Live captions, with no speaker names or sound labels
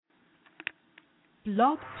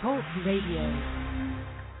Blog Talk Radio.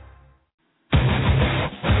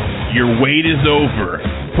 Your wait is over.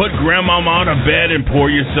 Put Grandmama to bed and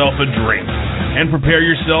pour yourself a drink. And prepare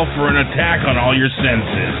yourself for an attack on all your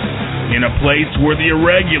senses. In a place where the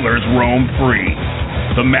irregulars roam free.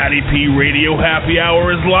 The Matty P Radio Happy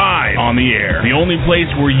Hour is live on the air. The only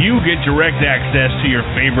place where you get direct access to your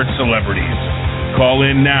favorite celebrities. Call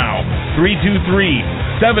in now,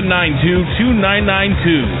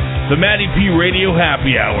 323-792-2992. The Matty P Radio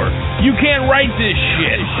Happy Hour. You can't write this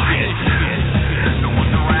shit.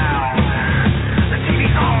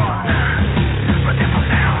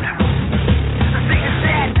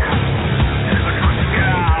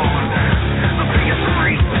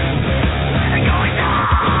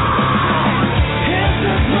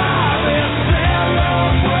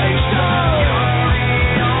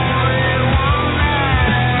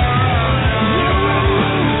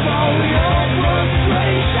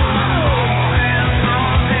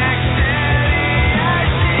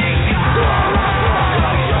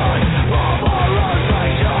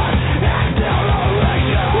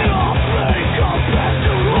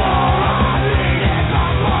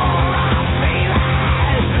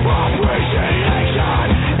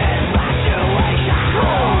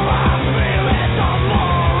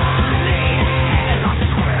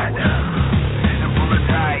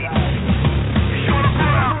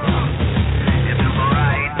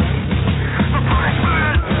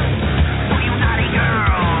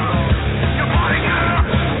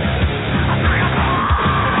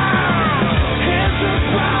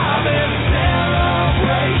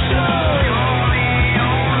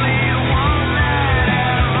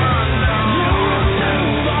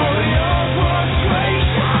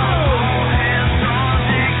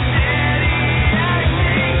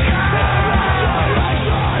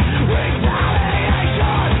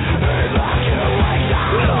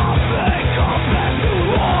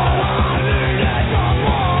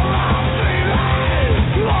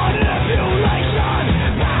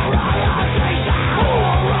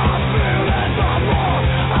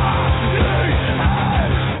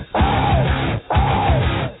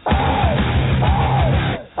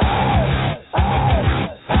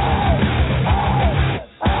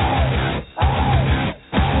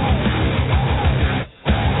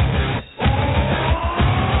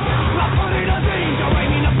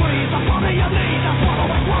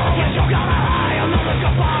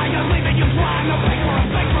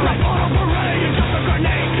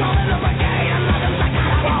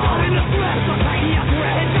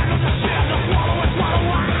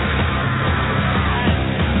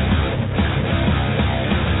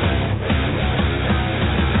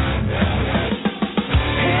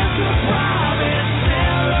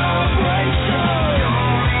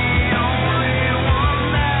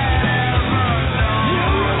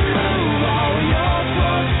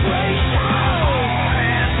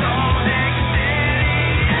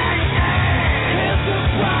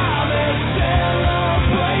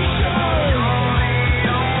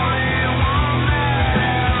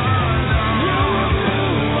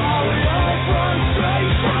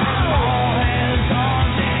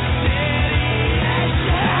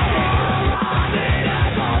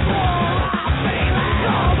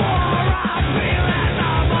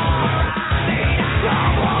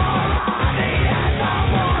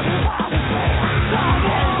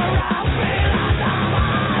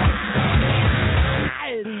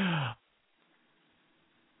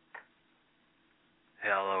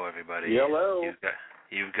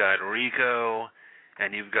 You've got Rico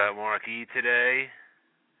and you've got Mark.E today.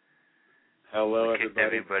 Hello, kicked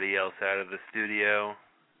everybody else out of the studio.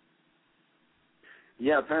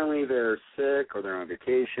 Yeah, apparently they're sick or they're on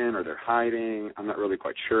vacation or they're hiding. I'm not really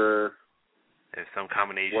quite sure. There's some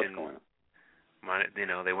combination. What's going on? You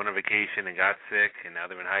know, they went on vacation and got sick, and now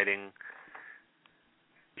they've been hiding.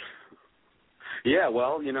 Yeah,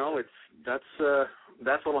 well, you know, that's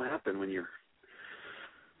what'll happen when you're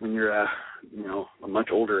you know, a much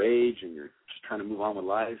older age and you're just trying to move on with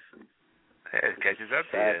life. And it catches up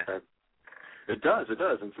to you. It does,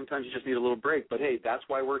 and sometimes you just need a little break. But hey, that's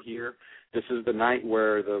why we're here. This is the night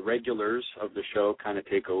where the regulars of the show kind of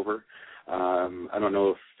take over. I don't know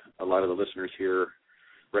if a lot of the listeners here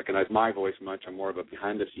recognize my voice much. I'm more of a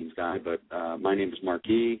behind-the-scenes guy, but my name is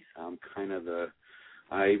Mark.E. I'm kind of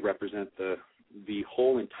I represent the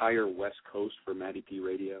whole entire West Coast for Matty P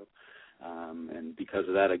Radio. And because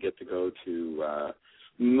of that, I get to go to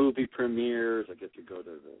movie premieres. I get to go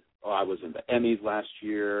to I was in the Emmys last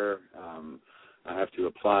year. I have to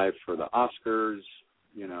apply for the Oscars.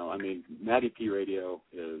 You know, I mean, Matty P Radio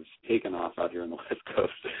is taking off out here on the West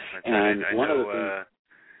Coast. And one of the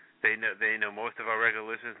things, They know most of our regular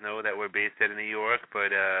listeners know that we're based out of New York,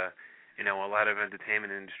 but you know, a lot of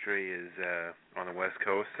entertainment industry is on the West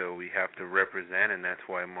Coast, so we have to represent, and that's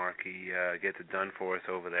why Mark.E gets it done for us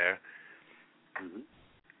over there. Mm-hmm.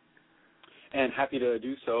 And happy to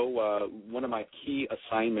do so. One of my key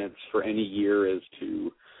assignments for any year is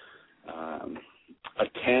to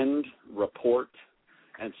attend, report,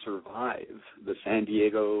 and survive the San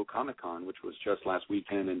Diego Comic-Con, which was just last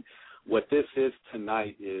weekend. And what this is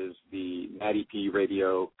tonight is the Matty P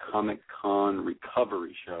Radio Comic-Con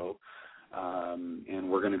Recovery Show. And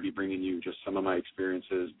we're going to be bringing you just some of my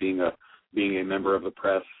experiences being a member of the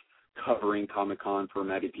press, covering Comic-Con for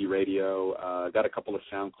Matty P Radio. Got a couple of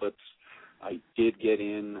sound clips. I did get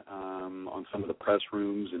in on some of the press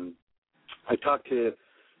rooms, and I talked to,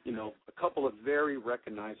 you know, a couple of very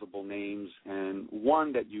recognizable names, and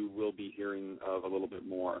one that you will be hearing of a little bit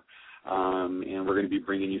more. And we're going to be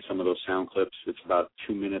bringing you some of those sound clips. It's about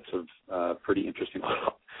 2 minutes of pretty interesting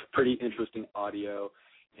audio.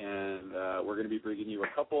 And we're going to be bringing you a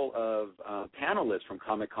couple of panelists from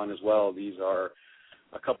Comic-Con as well. These are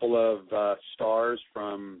a couple of stars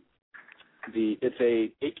from it's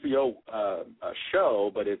a HBO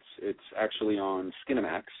show, but it's actually on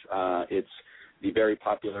Skinamax. It's the very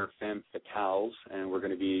popular Femme Fatales, and we're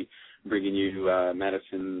going to be bringing you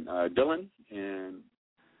Madison Dillon, and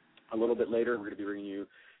a little bit later we're going to be bringing you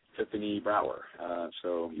Tiffany Brower.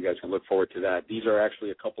 So you guys can look forward to that. These are actually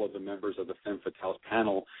a couple of the members of the Femme Fatales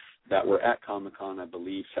panel that were at Comic-Con, I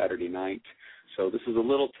believe, Saturday night. So this is a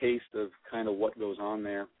little taste of kind of what goes on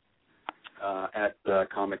there at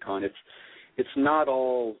Comic-Con. It's not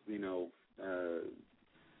all, you know,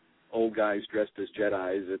 old guys dressed as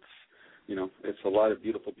Jedis. It's, you know, it's a lot of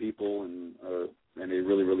beautiful people and a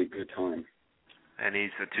really, really good time. And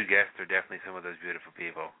these two guests are definitely some of those beautiful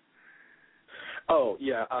people. Oh,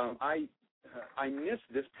 yeah. I missed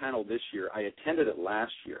this panel this year. I attended it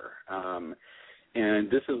last year.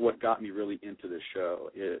 And this is what got me really into this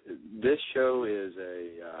show. This show is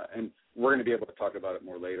and we're going to be able to talk about it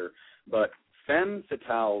more later, but Femme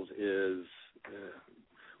Fatales is,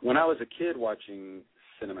 when I was a kid watching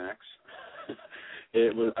Cinemax,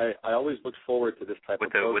 it was I always looked forward to this type of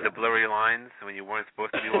program. With the blurry lines when you weren't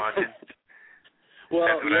supposed to be watching?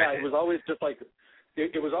 Well, yeah, it was always just like,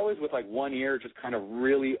 it was always with like one ear just kind of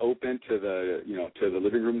really open to the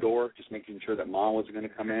living room door, just making sure that Mom wasn't going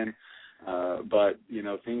to come in. But you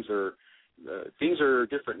know, things are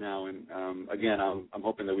different now, and again, I'm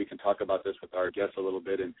hoping that we can talk about this with our guests a little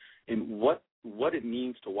bit, and what it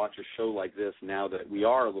means to watch a show like this now that we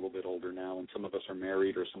are a little bit older now, and some of us are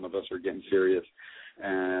married or some of us are getting serious,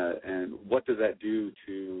 and what does that do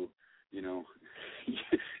to, you know,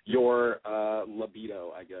 your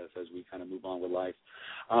libido, I guess, as we kind of move on with life.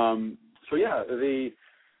 So yeah, the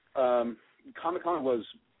Comic-Con was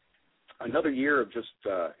another year of just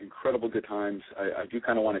incredible good times. I do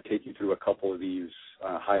kind of want to take you through a couple of these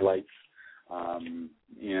highlights.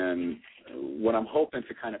 And what I'm hoping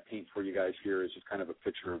to kind of paint for you guys here is just kind of a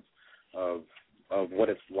picture of what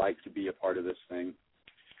it's like to be a part of this thing.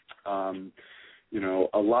 You know,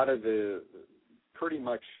 a lot of pretty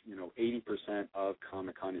much, you know, 80% of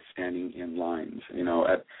Comic-Con is standing in lines. You know,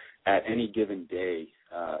 at any given day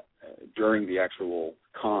during the actual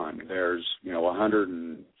con, there's, you know,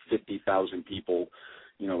 150,000 people,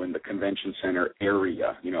 you know, in the convention center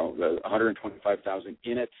area, you know, the 125,000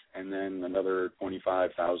 in it, and then another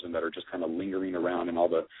 25,000 that are just kind of lingering around, and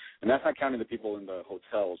that's not counting the people in the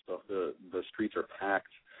hotels. The streets are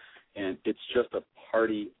packed, and it's just a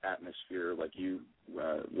party atmosphere like you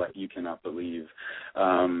cannot believe.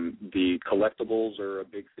 The collectibles are a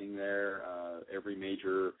big thing there. Every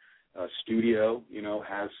major studio, you know,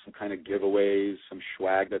 has some kind of giveaways, some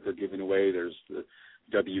swag that they're giving away. There's the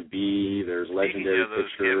WB, there's legendary those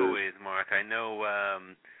pictures. Giveaways, Mark. I know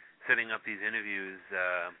setting up these interviews,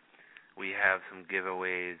 we have some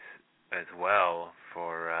giveaways as well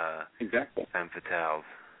for exactly. Femme Fatales.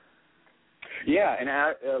 Yeah,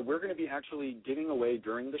 and we're going to be actually giving away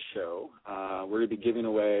during the show. We're going to be giving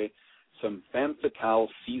away some Femme Fatales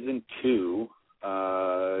Season 2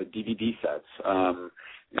 DVD sets.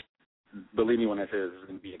 Believe me when I say this is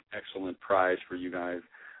going to be an excellent prize for you guys.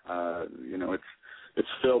 You know, it's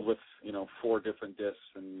filled with, you know, 4 different discs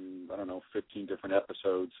and, 15 different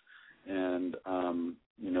episodes. And,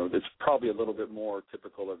 you know, it's probably a little bit more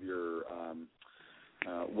typical of your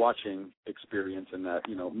watching experience in that,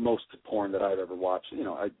 you know, most porn that I've ever watched, you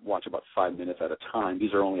know, I watch about 5 minutes at a time.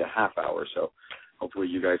 These are only a half hour, so hopefully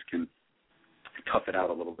you guys can tough it out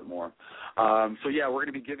a little bit more. So, yeah, we're going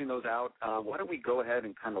to be giving those out. Why don't we go ahead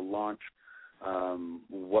and kind of launch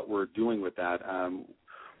what we're doing with that.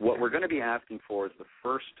 What we're going to be asking for is the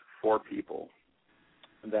first four people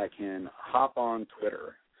that can hop on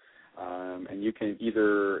Twitter, and you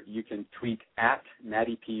can tweet at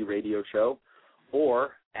Matty P Radio Show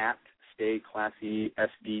or at Stay Classy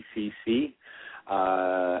SDCC.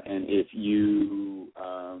 And if you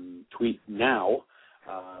tweet now,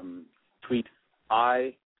 tweet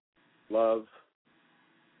I love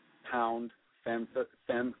pound Femme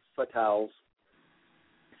Fatales.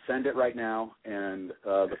 Send it right now, and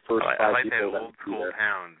the first five like people that old school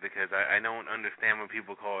pound, because I don't understand when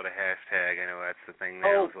people call it a hashtag. I know that's the thing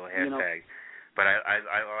now, it's a hashtag. But I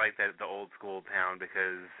like that, the old school pound,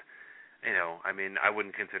 because, I mean, I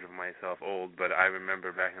wouldn't consider myself old, but I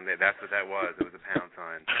remember back in the day, that's what that was. It was a pound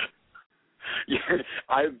sign. Yeah,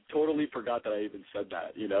 I totally forgot that I even said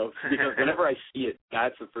that, because whenever I see it,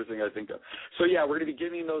 that's the first thing I think of. So, yeah, we're going to be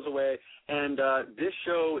giving those away, and this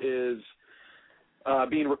show is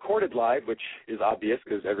being recorded live, which is obvious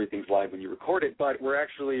because everything's live when you record it, but we're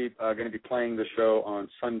actually going to be playing the show on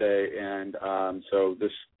Sunday, and so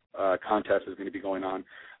this contest is going to be going on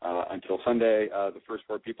until Sunday. The first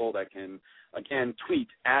four people that can, again, tweet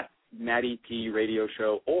at Matty P Radio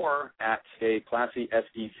Show or at Stay Classy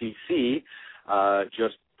SDCC,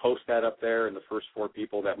 just post that up there, and the first five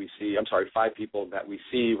people that we see,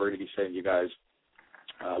 we're going to be saying, you guys,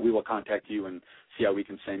 we will contact you and see how we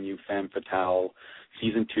can send you Femme Fatale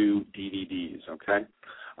Season 2 DVDs, okay?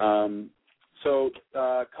 So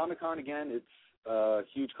Comic-Con, again, it's a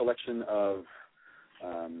huge collection of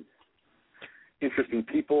interesting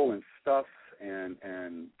people and stuff and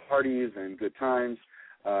parties and good times.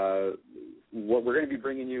 What we're going to be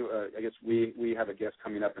bringing you, I guess we have a guest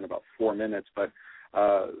coming up in about 4 minutes, but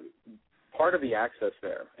part of the access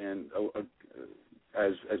there, and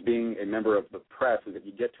as being a member of the press, is that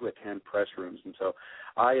you get to attend press rooms. And so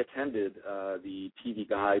I attended the TV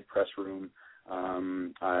Guide press room.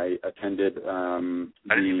 I attended I didn't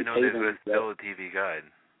even know there was still a TV Guide.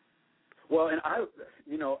 Well, and I,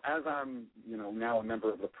 as I'm, now a member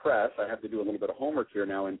of the press, I have to do a little bit of homework here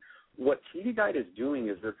now. And what TV Guide is doing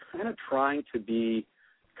is they're kind of trying to be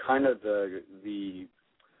kind of the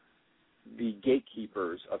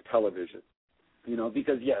gatekeepers of television.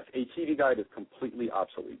 Because, yes, a TV Guide is completely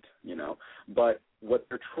obsolete, but what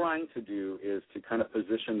they're trying to do is to kind of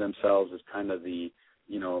position themselves as kind of the,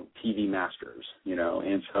 TV masters,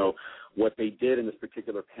 and so what they did in this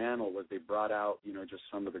particular panel was they brought out, just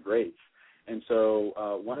some of the greats. And so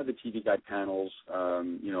one of the TV Guide panels,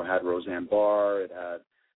 had Roseanne Barr, it had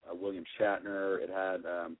William Shatner, it had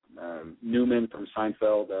Newman from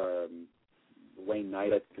Seinfeld, Wayne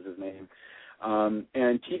Knight, I think is his name.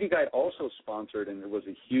 And TV Guide also sponsored, and there was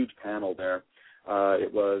a huge panel there.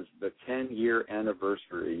 It was the 10-year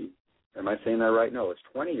anniversary. Am I saying that right? No, it's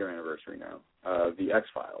 20-year anniversary now of the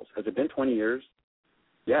X-Files. Has it been 20 years?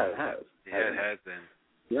 Yeah, it has. Yeah, it has been.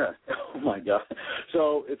 Yeah. Oh, my God.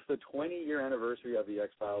 So it's the 20-year anniversary of the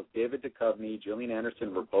X-Files. David Duchovny, Gillian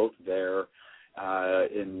Anderson were both there.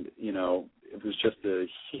 And, it was just a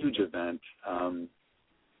huge event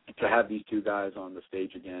to have these two guys on the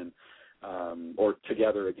stage again. Or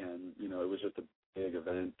together again, it was just a big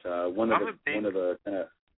event. I'm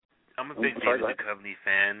a big David Duchovny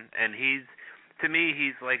fan, and to me,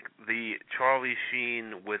 he's like the Charlie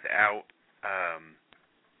Sheen without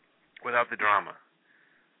the drama.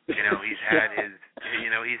 He's had his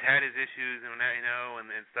issues and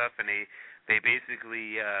stuff, and they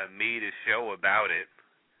basically made a show about it,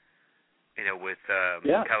 with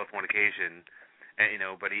Californication,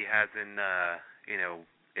 and but he hasn't,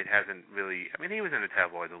 it hasn't really. I mean, he was in the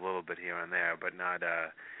tabloids a little bit here and there, but not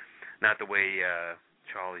the way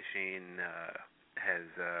Charlie Sheen has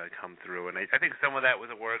come through. And I think some of that was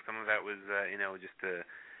at work, some of that was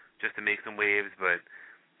just to make some waves. But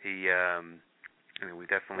he, we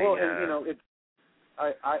definitely. Well, and,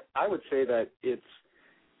 I would say that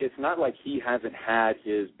it's not like he hasn't had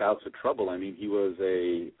his bouts of trouble. I mean, he was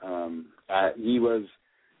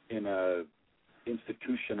in a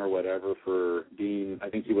institution or whatever for being, I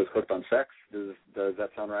think he was hooked on sex. Does that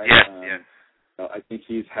sound right? Yeah. I think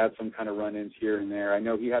he's had some kind of run-ins here and there. I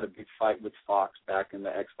know he had a big fight with Fox back in the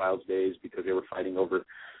X-Files days because they were fighting over,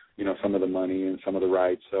 some of the money and some of the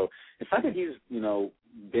rights. So it's not that he's,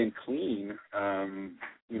 been clean.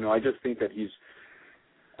 I just think that he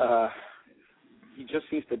just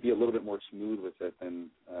seems to be a little bit more smooth with it than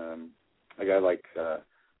a guy like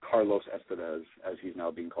Carlos Estevez, as he's now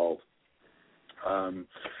being called.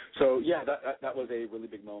 So yeah, that was a really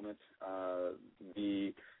big moment.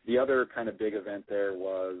 The other kind of big event there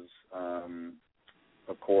was,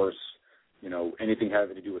 of course, anything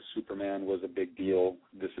having to do with Superman was a big deal.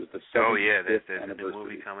 This is the 75th there's anniversary. the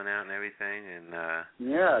movie coming out and everything, and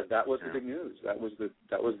that was the big news. That was the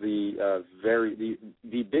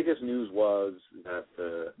biggest news was that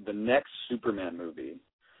the next Superman movie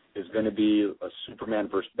is going to be a Superman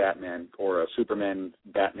versus Batman or a Superman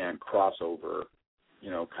Batman crossover,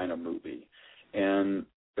 kind of movie, and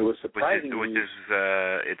it was surprising. Which is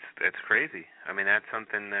it's crazy. I mean, that's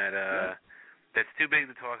something that. That's too big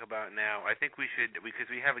to talk about now. I think we should, because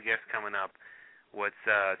we have a guest coming up. Let's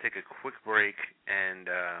take a quick break, and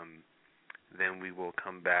then we will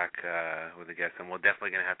come back with a guest. And we're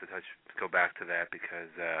definitely going to have to go back to that because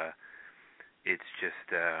it's just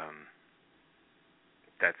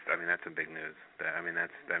that's some big news.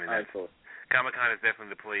 Comic-Con is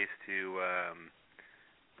definitely the place to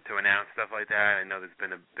announce stuff like that. I know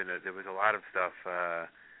there was a lot of stuff.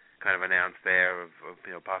 Kind of announced there of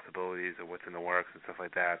possibilities of what's in the works and stuff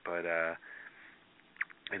like that, but that's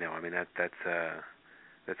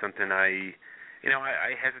something I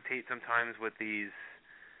hesitate sometimes with these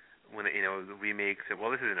when the remakes.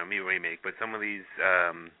 Well, this isn't a new remake, but some of these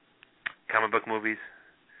comic book movies.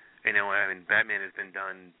 Batman has been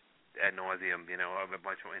done ad nauseum. A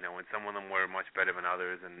bunch. And some of them were much better than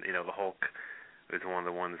others, and the Hulk is one of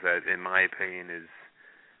the ones that, in my opinion, is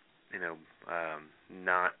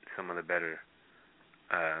not some of the better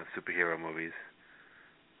superhero movies,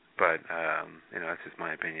 but that's just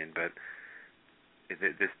my opinion. But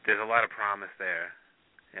there's a lot of promise there,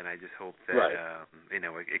 and I just hope that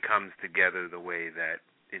it comes together the way that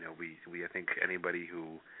we I think anybody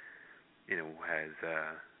who has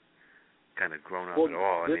kind of grown up at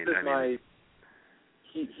all.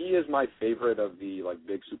 He is my favorite of the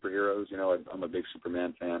big superheroes. I'm a big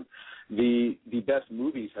Superman fan. The best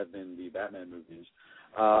movies have been the Batman movies,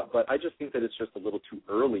 but I just think that it's just a little too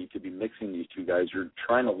early to be mixing these two guys. You're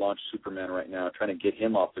trying to launch Superman right now, trying to get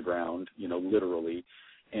him off the ground, literally,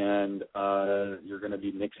 and you're going to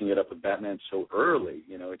be mixing it up with Batman so early.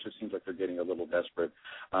 It just seems like they're getting a little desperate.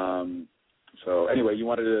 So anyway, you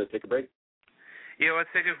wanted to take a break? Yeah,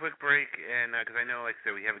 let's take a quick break, and because I know, like I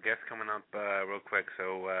said, we have a guest coming up real quick,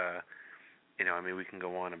 so we can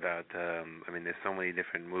go on about. There's so many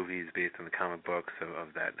different movies based on the comic books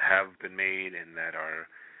of that have been made and that are,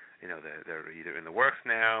 they're either in the works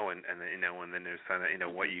now, and then there's kind of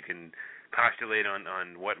what you can postulate on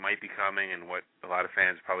what might be coming and what a lot of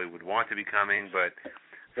fans probably would want to be coming, but.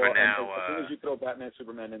 For now, as soon as you throw Batman,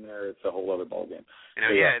 Superman in there, it's a whole other ballgame.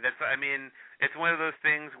 It's one of those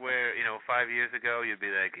things where 5 years ago you'd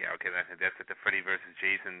be like, yeah, okay, that's like the Freddy versus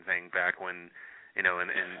Jason thing back when,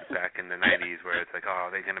 back in the '90s, where it's like, oh,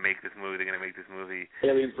 they're gonna make this movie,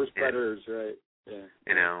 Aliens vs. Predators, right? Yeah.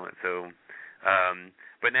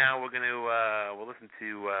 But now we're gonna we'll listen to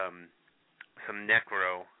some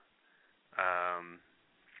Necro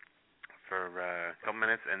for a couple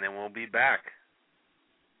minutes, and then we'll be back.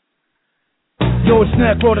 Yo, it's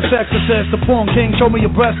Necro, the sexorcist, the porn king, show me your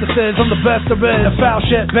breastises, I'm the best there is. The foul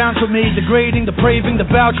shit bounce with me, degrading, depraving,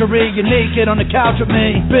 debauchery. You're naked on the couch with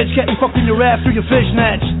me, bitch, getting fucking your ass through your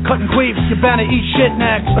fishnets. Cutting queefs, you're bound to eat shit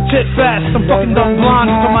next. A tit fast, I'm fucking dumb blonde,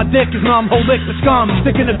 so my dick is numb, whole lick the scum.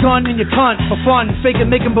 Sticking a gun in your cunt, for fun, faking,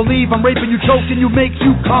 making believe I'm raping you, choking you, make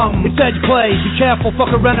you come. It's edge play, be careful, fuck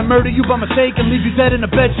around and murder you by mistake and leave you dead in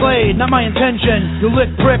a bed slade. Not my intention, you lick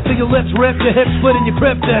brick till your lips rip, your hips split in your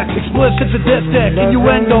cryptic. Explicit sadistic.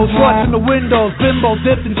 Innuendos, sluts in the windows, bimbos,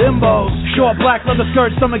 dipped in timbos. Short black leather skirt,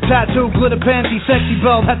 stomach tattoo, glitter panty, sexy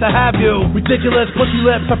belt, had to have you. Ridiculous pussy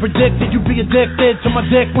lips, I predicted you'd be addicted to my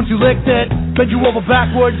dick once you licked it. Bend you over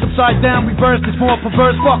backwards, upside down, reverse, it's more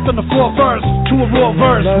perverse. Fucked on the floor first, to a raw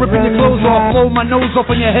verse. Ripping your clothes off, blow my nose off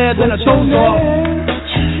on your head, then I doze off.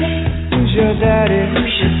 Who's your daddy?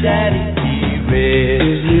 Who's your daddy?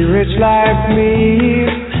 Is he rich like me?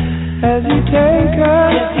 Has he take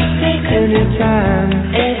us anytime to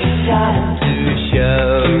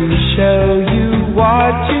show you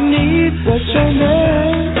what you need? What's your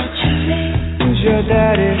name? Who's your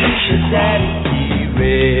daddy?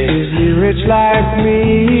 Is he rich like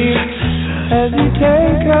me? Has he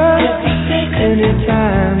take us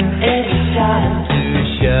anytime to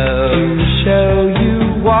show you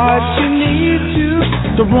what you need to?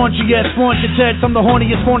 The raunchiest, flaunt your tits. I'm the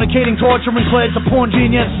horniest, fornicating, torturing clades. A porn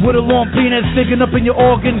genius with a long penis, digging up in your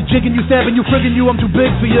organs, jigging you, stabbing you, frigging you. I'm too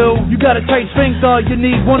big for you. You got a tight sphincter. You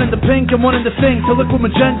need one in the pink and one in the sink. To liquid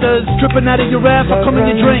magentas, dripping out of your ass. I'll come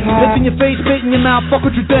in your drink, piss in your face, spit in your mouth. Fuck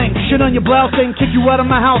what you think. Shit on your blouse, then kick you out of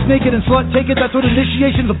my house naked and slut. Take it. That's what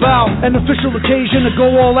initiation's about. An official occasion to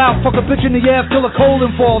go all out. Fuck a bitch in the ass till a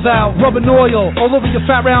colon falls out. Rubbing oil all over your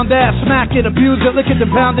fat round ass. Smack it, abuse it, lick it,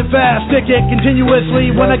 then pound it fast. Stick it continuously.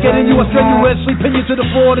 me. When I get in you, I strenuously pin you to the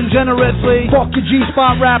floor and generously fuck your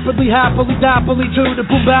G-spot rapidly, happily, dappily to the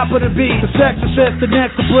boom bap of the beat. The sex assist, the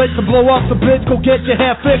next, the blitz, to blow up the bitch. Go get your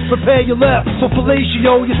hair fixed, prepare your left. So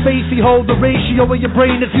fellatio, your spacey hold, the ratio of your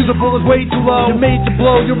brain is usable is way too low. You're made to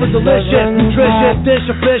blow, you're a delicious, nutritious dish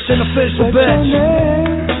of fish, an official bitch.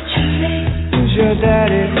 Who's your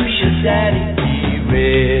daddy? Who's your daddy?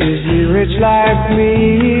 Is he rich like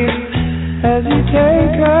me? Has he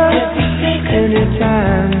take us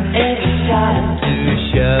anytime to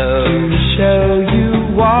show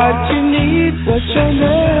you what you need? What's your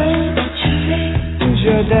name? Who's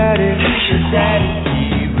your daddy?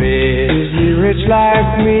 Is he rich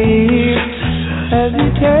like me? Has he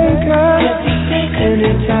take us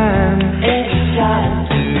anytime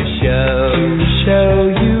to show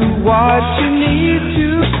you what you need to?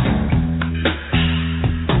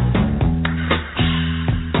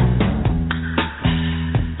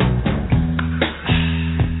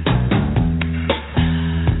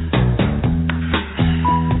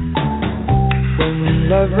 When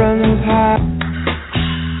love runs high.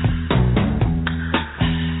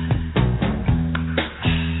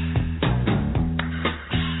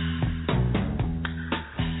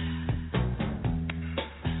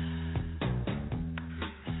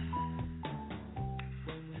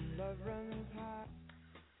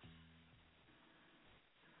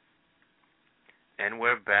 And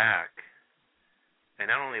we're back. And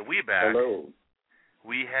not only are we back, Hello.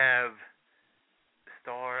 we have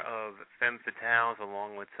star of Femme Fatales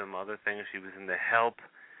along with some other things. She was in The Help.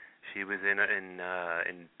 She was in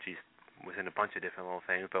she was in a bunch of different little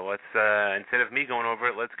things. But let's instead of me going over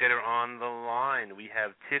it, let's get her on the line. We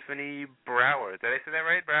have Tiffany Brower. Did I say that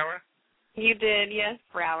right, Brower? You did, yes,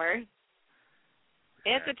 Brower.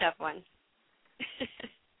 It's a tough one.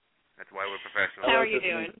 That's why we're professionals. How are you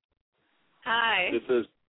doing? Hi.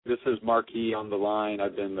 This is Mark.E on the line.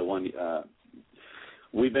 I've been the one.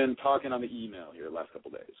 We've been talking on the email here the last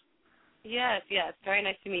couple of days. Yes. Very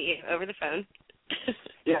nice to meet you over the phone.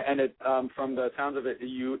 Yeah, and it from the sounds of it,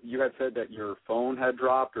 you had said that your phone had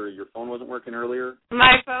dropped or your phone wasn't working earlier.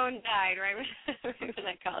 My phone died right when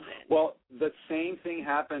I called it. Well, the same thing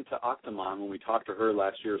happened to Octomom when we talked to her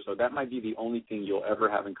last year, so that might be the only thing you'll ever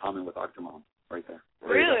have in common with Octomom right there.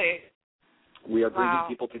 Really? We are bringing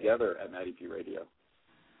people together at Matty P Radio.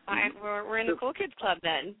 We're in the cool kids club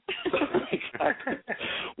then. Exactly.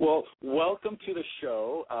 Well, welcome to the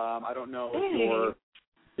show. I don't know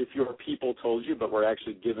if your people told you, but we're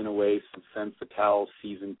actually giving away some Femme Fatales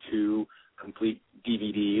Season 2 complete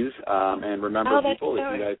DVDs. And remember, people,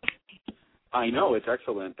 if you guys, I know, it's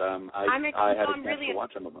excellent. I had a chance to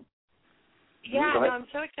watch some of them. Yeah, I'm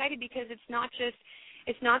so excited because it's not just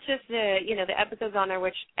the the episodes on there,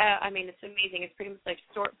 which it's amazing. It's pretty much like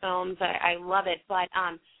short films. I love it, but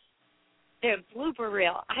the blooper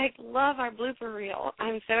reel. I love our blooper reel.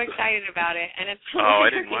 I'm so excited about it, and it's. Oh, I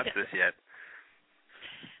didn't watch this yet.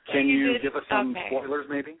 Can you give us some spoilers,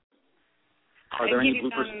 maybe? Are there any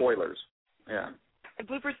blooper spoilers? Yeah.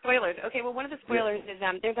 Blooper spoilers. Okay. Well, one of the spoilers is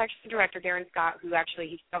there's actually a director, Darren Scott, who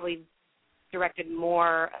he's probably directed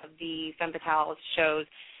more of the Femme Fatales shows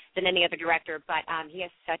than any other director, but he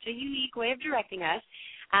has such a unique way of directing us.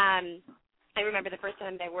 I remember the first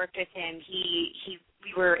time that I worked with him,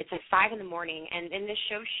 it's like 5 a.m, and this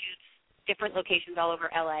show shoots different locations all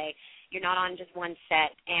over LA. You're not on just one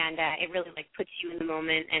set, and it really puts you in the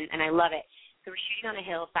moment, and I love it. So we're shooting on a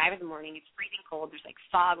hill, 5 a.m, it's freezing cold, there's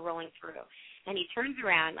fog rolling through, and he turns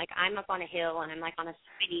around, I'm up on a hill, and I'm on a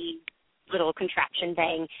spinny little contraption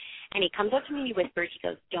thing, and he comes up to me and he whispers, he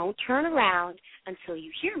goes, "Don't turn around until you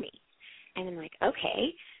hear me." And I'm like,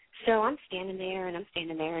 okay. So I'm standing there, and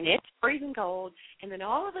it's freezing cold, and then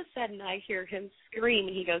all of a sudden I hear him scream,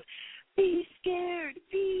 and he goes, "Be scared,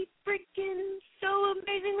 be freaking so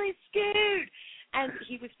amazingly scared." And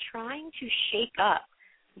he was trying to shake up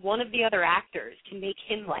one of the other actors to make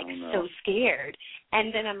him so scared.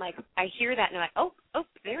 And then I'm like, I hear that, and I'm like, oh,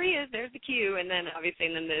 there he is, there's the cue. And then obviously,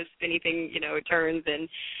 the spinny thing, it turns, and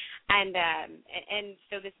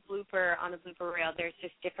so this blooper, on the blooper reel, there's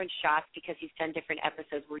just different shots because he's done different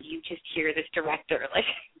episodes where you just hear this director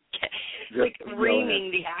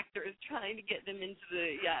reaming the actors, trying to get them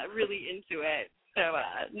really into it. So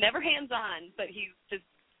never hands on, but he's just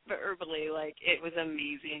verbally it was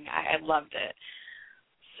amazing. I loved it.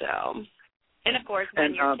 So, and of course,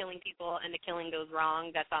 when you're killing people and the killing goes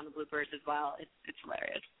wrong, that's on the bloopers as well. It's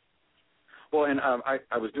hilarious. Well, and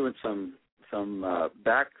I was doing some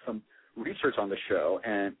research on the show,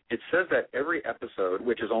 and it says that every episode,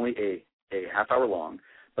 which is only a half hour long,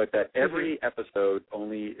 but that every episode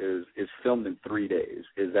only is filmed in 3 days.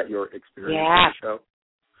 Is that your experience with the show?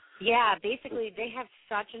 Yeah, basically they have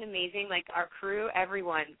such an amazing, like, our crew,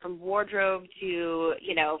 everyone, from wardrobe to,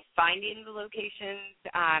 you know, finding the locations,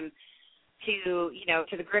 to, you know,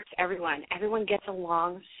 to the grips, everyone gets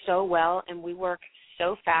along so well, and we work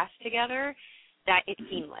so fast together that it's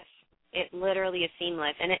seamless. It literally is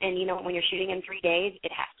seamless. And you know, when you're shooting in 3 days,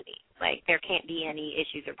 it has to be. Like, there can't be any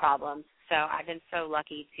issues or problems. So I've been so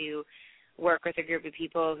lucky to work with a group of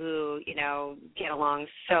people who, you know, get along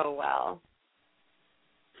so well.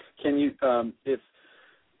 Can you,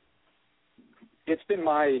 it's been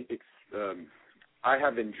I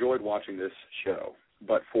have enjoyed watching this show,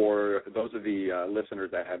 but for those of the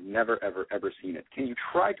listeners that have never, ever, ever seen it, can you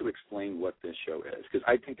try to explain what this show is? Because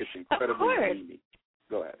I think it's incredibly unique.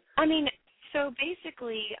 Go ahead. I mean, so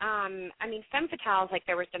basically, Femme Fatales, like,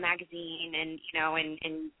 there was the magazine, and, you know,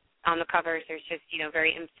 and on the covers there's just, you know,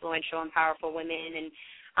 very influential and powerful women,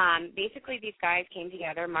 and basically these guys came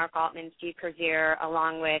together, Mark Altman, Steve Kerzier,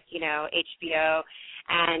 along with, you know, HBO,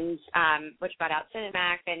 and which brought out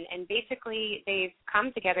Cinemax, and basically they've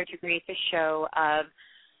come together to create this show of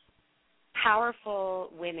powerful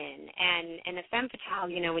women. And a femme fatale,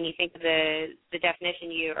 you know, when you think of the definition,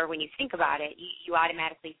 when you think about it, you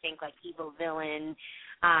automatically think like evil villain,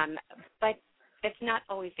 but that's not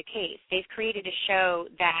always the case. They've created a show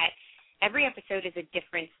that every episode is a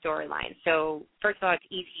different storyline. So first of all, it's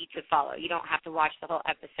easy to follow. You don't have to watch the whole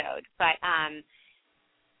episode, but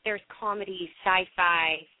there's comedy,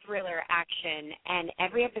 sci-fi, thriller, action, and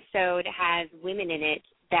every episode has women in it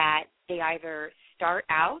that they either start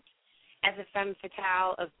out as a femme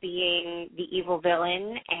fatale of being the evil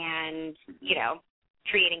villain and, you know,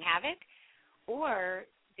 creating havoc, or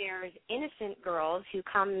there's innocent girls who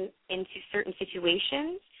come into certain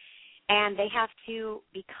situations and they have to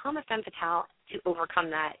become a femme fatale to overcome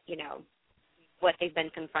that, you know, what they've been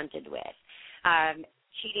confronted with.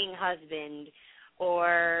 Cheating husband,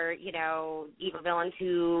 or, you know, evil villains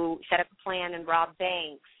who set up a plan and rob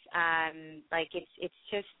banks. Like, it's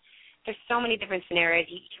just, there's so many different scenarios.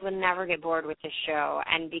 You will never get bored with this show.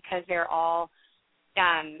 And because they're all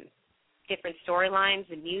different storylines,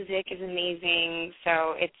 the music is amazing.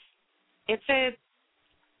 So it's a,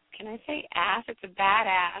 can I say ass? It's a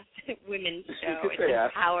badass women's show. It's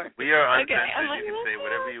empowered. We are uncensored. Okay, you can say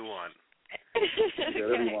whatever you want.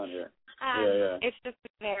 Whatever you want, yeah. It's just a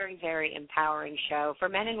very, very empowering show for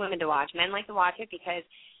men and women to watch. Men like to watch it because,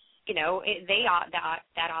 you know, they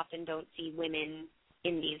that often don't see women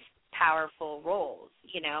in these powerful roles,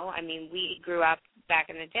 you know. I mean, we grew up back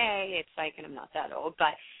in the day, it's like, and I'm not that old,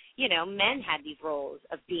 but, you know, men had these roles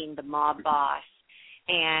of being the mob boss,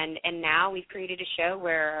 and now we've created a show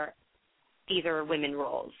where these are women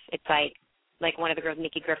roles. It's like one of the girls,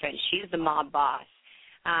 Nikki Griffin, she's the mob boss.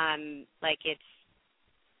 Like, it's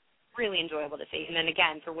really enjoyable to see. And then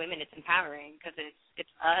again, for women, it's empowering because it's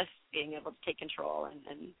us being able to take control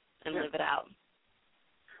and live it out.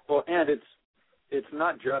 Well, and it's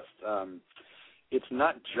not just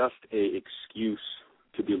a excuse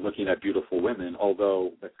to be looking at beautiful women,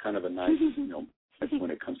 although that's kind of a nice, you know,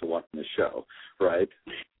 when it comes to watching the show, right?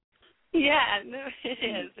 Yeah, no, it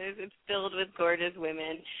is. It's filled with gorgeous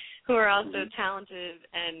women who are also talented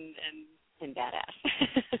and badass.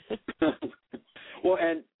 Well,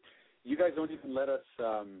 and you guys don't even let us.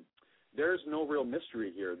 There's no real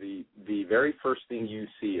mystery here. The very first thing you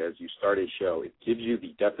see as you start a show, it gives you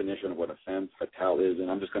the definition of what a femme fatale is,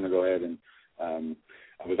 and I'm just going to go ahead and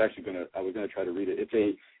I was going to try to read it. It's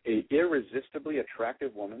a irresistibly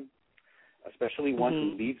attractive woman, especially one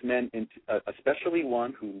who leads men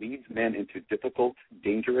into difficult,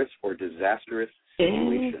 dangerous, or disastrous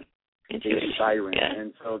situations. It's a siren,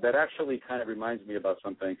 and so that actually kind of reminds me about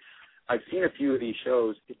something. I've seen a few of these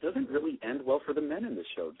shows. It doesn't really end well for the men in the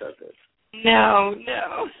show, does it? No.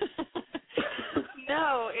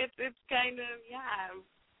 No, it's kind of,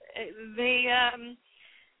 they,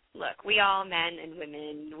 look, we all, men and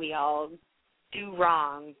women, we all do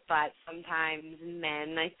wrong, but sometimes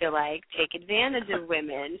men, I feel like, take advantage of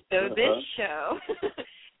women. So this show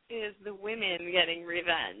is the women getting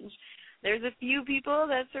revenge. There's a few people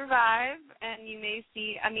that survive, and you may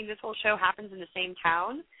see, I mean, this whole show happens in the same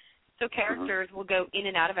town, so characters will go in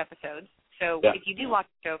and out of episodes. So if you do watch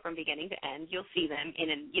the show from beginning to end, you'll see them in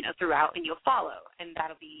and, you know, throughout, and you'll follow, and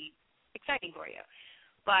that'll be exciting for you.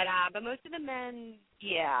 But most of the men,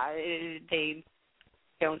 they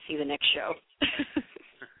don't see the next show.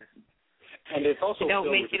 And it's also filled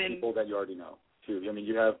with people that you already know, too. I mean,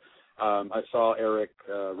 you have, I saw Eric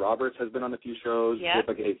Roberts has been on a few shows. Yep.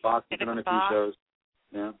 Like A. Fox has been on a few shows.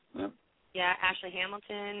 Yeah. Ashley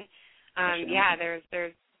Hamilton.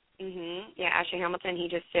 There's Ashley Hamilton. He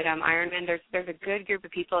just did Iron Man. There's a good group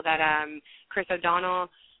of people that Chris O'Donnell.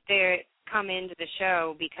 they come into the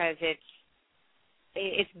show because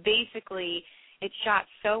it's basically, it's shot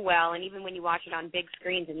so well, and even when you watch it on big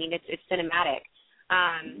screens, I mean, it's cinematic.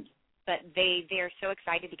 But they're so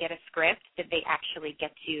excited to get a script that they actually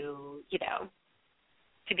get to, you know,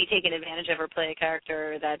 to be taken advantage of or play a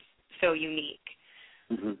character that's so unique.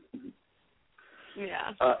 Mm-hmm.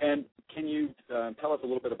 Yeah. And can you tell us a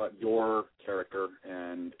little bit about your character,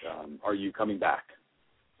 and are you coming back?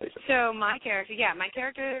 Basically? So my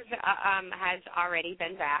character has already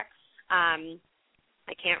been back.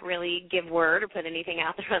 I can't really give word or put anything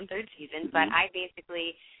out there on third season, but I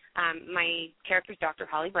basically, my character's Dr.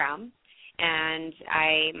 Holly Brown, and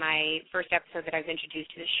my first episode that I was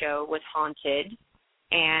introduced to the show was Haunted,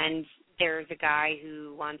 and there's a guy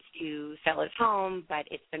who wants to sell his home, but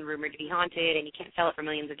it's been rumored to be haunted, and he can't sell it for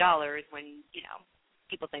millions of dollars when, you know,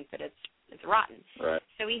 people think that it's rotten. Right.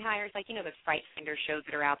 So he hires, like, you know, those Fright Finder shows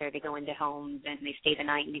that are out there. They go into homes and they stay the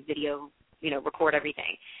night and they video, you know, record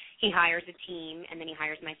everything. He hires a team, and then he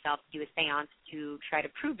hires myself to do a seance to try to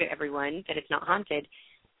prove to everyone that it's not haunted.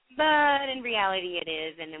 But in reality it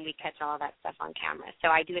is, and then we catch all that stuff on camera. So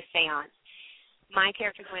I do a seance. My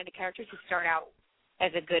character is one of the characters who start out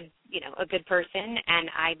as a good, you know, a good person, and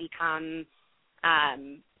I become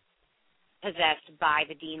possessed by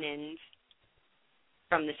the demons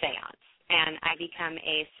from the seance, and I become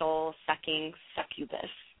a soul-sucking succubus,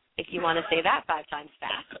 if you want to say that 5 times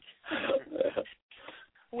fast.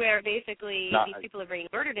 Where basically these people are being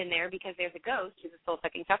murdered in there because there's a ghost who's a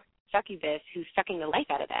soul-sucking succubus who's sucking the life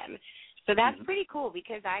out of them. So that's pretty cool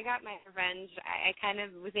because I got my revenge. I kind of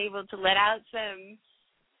was able to let out some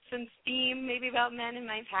steam maybe about men in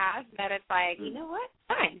my past that it's like, you know what,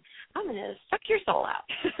 fine, I'm going to suck your soul out.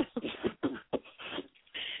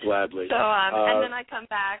 Gladly. So, and then I come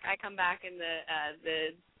back in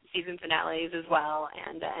the season finales as well,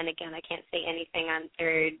 and again, I can't say anything on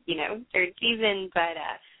third season,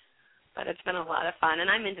 but it's been a lot of fun, and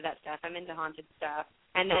I'm into that stuff. I'm into haunted stuff,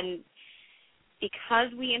 and then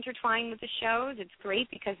because we intertwine with the shows, it's great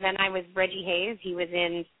because then I was Reggie Hayes. He was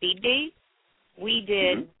in Speed Date. We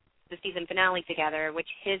did the season finale together, which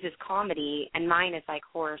his is comedy and mine is like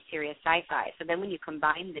horror, serious sci-fi. So then when you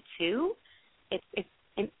combine the two, it's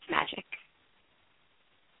magic.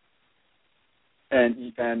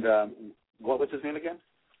 And what was his name again?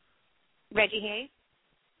 Reggie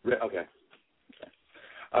Hayes. Okay.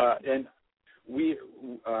 And we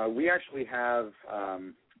actually have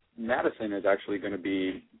Madison is actually going to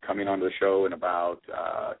be coming onto the show in about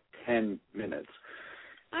 10 minutes.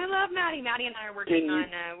 I love Matty. Matty and I are working on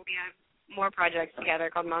we have more projects together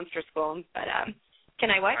called Monster School. But can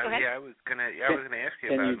I what? Go ahead. Yeah, I was gonna ask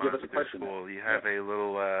you about Monster School. You have a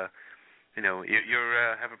little. You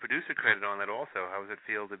have a producer credit on that also. How does it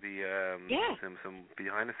feel to be some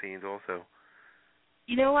behind the scenes also?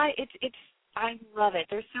 You know what? It's I love it.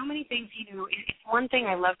 There's so many things you do. It's one thing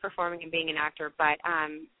I love performing and being an actor, but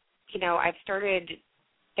I've started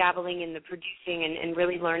dabbling in the producing and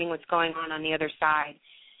really learning what's going on the other side,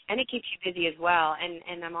 and it keeps you busy as well.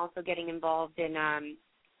 And I'm also getting involved in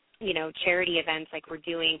charity events like we're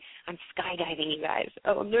doing. I'm skydiving, you guys.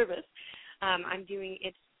 Oh, I'm nervous. I'm doing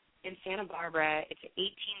it's in Santa Barbara. It's an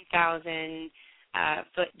 18,000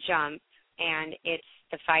 foot jump, and it's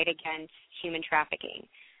the fight against human trafficking.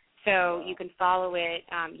 So you can follow it.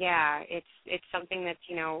 It's something that's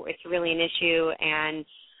it's really an issue, and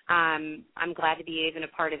I'm glad to be even a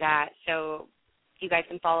part of that. So you guys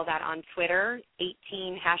can follow that on Twitter,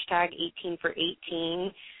 #18 for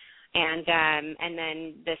 18. And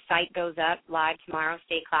then the site goes up live tomorrow,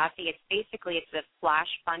 Stay Classy. It's a flash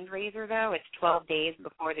fundraiser, though. It's 12 days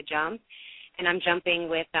before the jump. And I'm jumping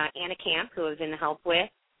with Anna Camp, who I was in the help with,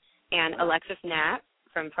 and Alexis Knapp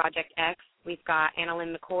from Project X. We've got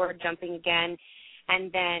Annalyn McCord jumping again.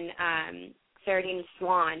 And then Sarah Dean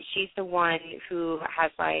Swan, she's the one who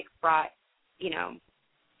has, brought,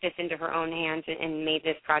 this into her own hands and made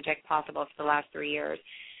this project possible for the last 3 years.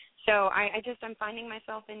 So I'm finding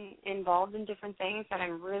myself involved in different things that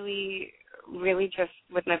I'm really, really just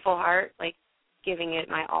with my full heart, giving it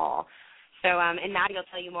my all. So, and Matty will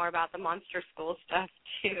tell you more about the Monster School stuff,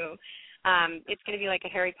 too. It's going to be like a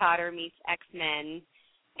Harry Potter meets X-Men,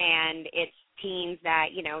 and it's teens that,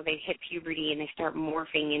 they hit puberty and they start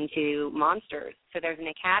morphing into monsters. So there's an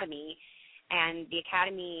academy, and the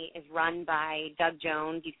academy is run by Doug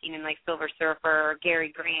Jones. You've seen him Silver Surfer,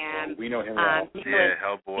 Gary Graham. We know him well.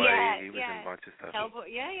 Hellboy. He was in a bunch of stuff. Hellboy.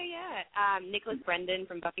 Nicholas Brendan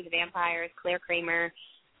from Buffy the Vampire, Claire Kramer.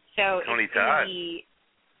 So Tony Todd.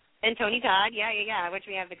 And Tony Todd, which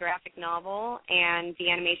we have the graphic novel and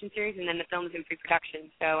the animation series, and then the film is in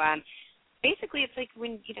pre-production. So basically it's like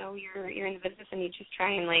when, you're in the business and you just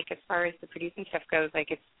try and, like, as far as the producing stuff goes, like,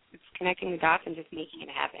 it's connecting the dots and just making it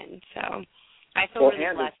happen. So I feel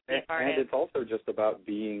really blessed to be a part of it. And it's also just about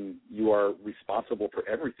you are responsible for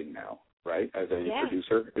everything now, right, as a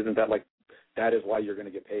producer. Isn't that like, that is why you're going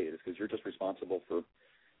to get paid, is because you're just responsible for,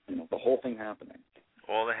 the whole thing happening.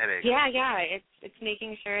 All the headaches. Yeah. It's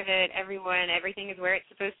making sure that everything is where it's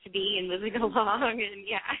supposed to be and moving along, and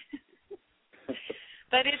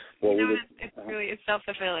But it's really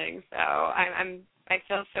self-fulfilling. So I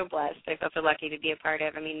feel so blessed. I feel so lucky to be a part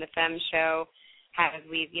of. I mean, the Femme show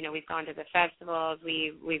we've gone to the festivals.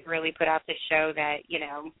 We've really put out this show that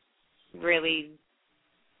really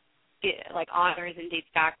like honors and dates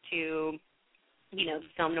back to the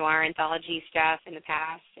film noir anthology stuff in the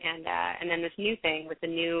past, and then this new thing with the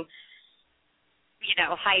new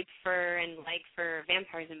hype for and like for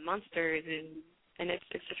vampires and monsters, and it's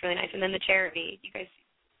just really nice. And then the charity, you guys,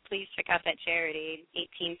 please check out that charity,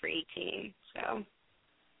 18 for 18. So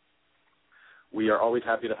we are always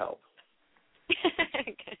happy to help.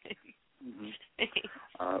 Good.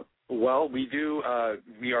 Mm-hmm. Well, we do.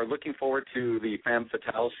 We are looking forward to the Femme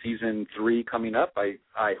Fatales season 3 coming up.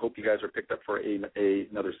 I hope you guys are picked up for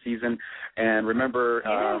another season. And remember,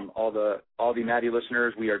 all the Matty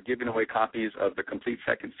listeners, we are giving away copies of the complete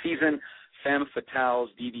second season, Femme Fatales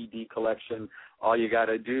DVD collection. All you got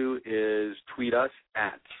to do is tweet us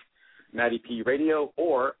at Matty P Radio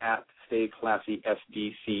or at Stay Classy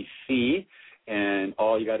SDCC, and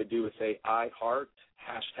all you got to do is say I heart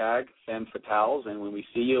 #Femme Fatales, and when we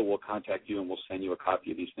see you, we'll contact you and we'll send you a copy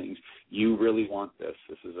of these things. You really want this.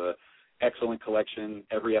 This is an excellent collection.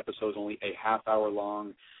 Every episode is only a half hour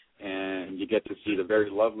long, and you get to see the very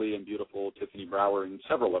lovely and beautiful Tiffany Brower in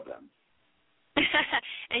several of them.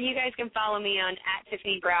 And you guys can follow me on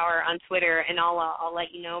 @TiffanyBrower on Twitter, and I'll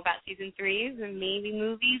let you know about season 3s and maybe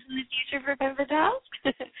movies in the future for Femme Fatales.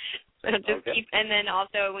 So just keep, and then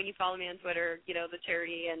also when you follow me on Twitter, the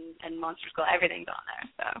charity and Monster School, everything's on there.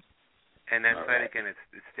 So. And that site again, it's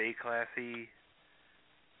Stay Classy.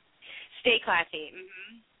 Stay Classy.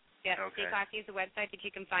 Mm-hmm. Yeah, okay. Stay Classy is the website that you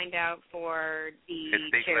can find out for the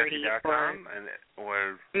it's charity. StayClassy.com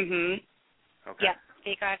or. Mhm. Okay. Yeah.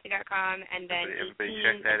 StayClassy.com, and then everybody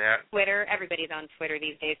check that out. Twitter. Everybody's on Twitter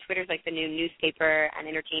these days. Twitter's like the new newspaper and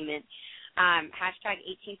entertainment.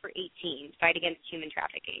 #18 for 18. Fight against human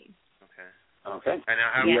trafficking. Okay. And now,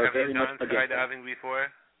 have you gone skydiving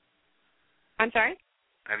before? I'm sorry?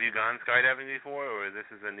 Have you gone skydiving before, or this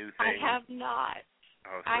is a new thing? I have not.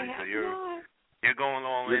 Oh, so you're going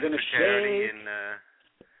all in for charity and.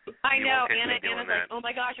 I know. Anna's like, oh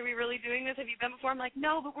my gosh, are we really doing this? Have you been before? I'm like,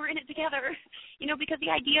 no, but we're in it together. Because the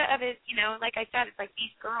idea of it, like I said, it's like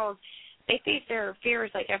these girls, they face their fears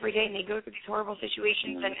like every day, and they go through these horrible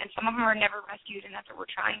situations, and some of them are never rescued, and that's what we're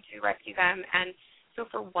trying to rescue them. And so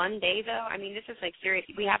for one day, though, I mean, this is like serious.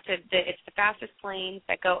 We have to. It's the fastest planes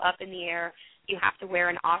that go up in the air. You have to wear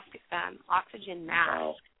an oxygen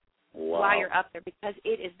mask while you're up there because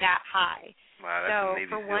it is that high. Wow, so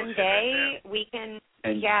for one day, we can.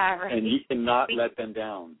 And you cannot let them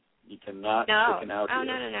down. You cannot chicken out. Oh,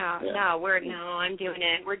 no. Yeah. No, I'm doing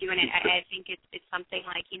it. We're doing it. I think it's something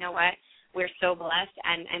like, you know what, we're so blessed,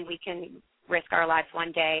 and we can risk our lives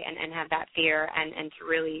one day and have that fear and to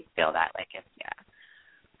really feel that, like,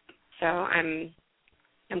 So I'm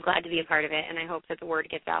glad to be a part of it, and I hope that the word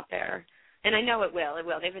gets out there. And I know it will. It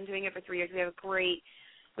will. They've been doing it for 3 years.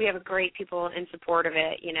 We have a great people in support of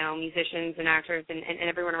it, musicians and actors and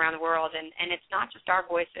everyone around the world. And it's not just our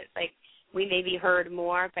voices. Like, we may be heard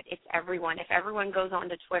more, but it's everyone. If everyone goes on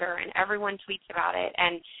to Twitter and everyone tweets about it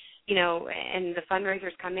and, and the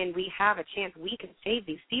fundraisers come in, we have a chance. We can save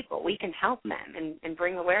these people. We can help them and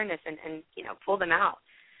bring awareness and pull them out.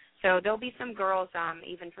 So there'll be some girls,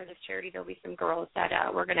 even for this charity, there'll be some girls that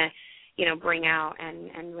we're going to, bring out.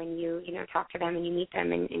 And when you, talk to them and you meet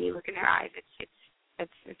them and you look in their eyes,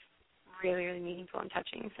 it's really, really meaningful and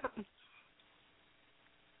touching. So.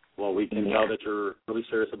 Well, we can tell that you're really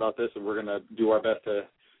serious about this, and we're going to do our best to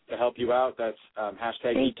help you out. That's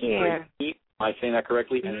 #18. Am I saying that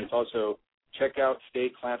correctly? Mm-hmm. And it's also check out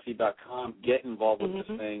StayClassy.com. Get involved with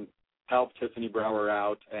this thing. Help Tiffany Brower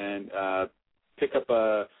out, and pick up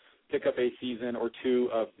a season or 2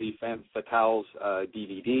 of the Femme Fatales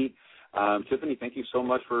DVD. Tiffany, thank you so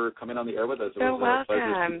much for coming on the air with us. It was a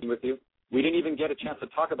pleasure speaking with you. We didn't even get a chance to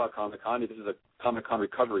talk about Comic-Con. This is a Comic-Con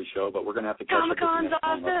recovery show, but we're going to have to catch up with you. Comic-Con's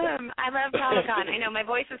awesome. I love Comic-Con. I know my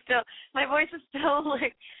voice is still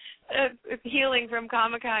like healing from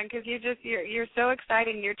Comic-Con because you're so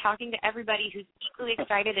excited and you're talking to everybody who's equally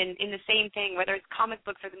excited in the same thing, whether it's comic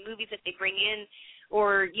books or the movies that they bring in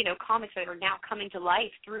or comics that are now coming to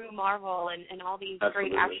life through Marvel and all these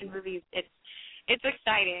Absolutely. great action movies. It's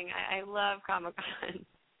exciting. I love Comic-Con.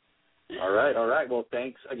 All right. Well,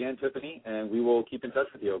 thanks again, Tiffany, and we will keep in touch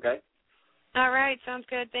with you, okay? All right, sounds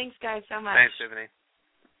good. Thanks, guys, so much. Thanks, Tiffany.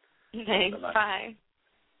 Thanks. Bye-bye. Bye.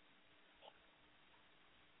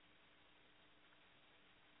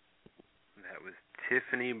 That was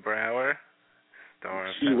Tiffany Brower, star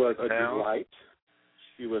of She Femme was a Fatales. delight.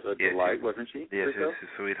 She was a delight, wasn't she? Yes, Rico? she's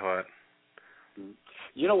a sweetheart.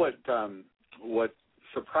 You know what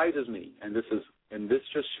surprises me, and this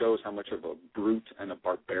just shows how much of a brute and a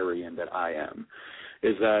barbarian that I am,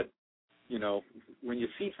 is that, when you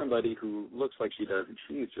see somebody who looks like she does, and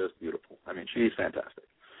she's just beautiful. I mean, she's fantastic.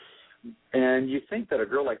 And you think that a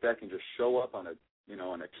girl like that can just show up on a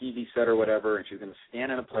TV set or whatever, and she's going to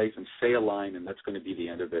stand in a place and say a line, and that's going to be the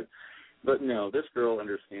end of it. But no, this girl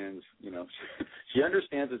understands, she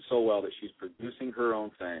understands it so well that she's producing her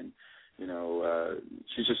own thing.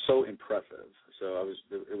 She's just so impressive. So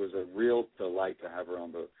it was a real delight to have her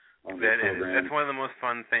on the program. That's one of the most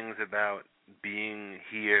fun things about being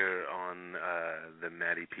here on the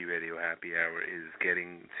Matty P Radio Happy Hour is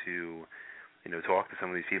getting to, talk to some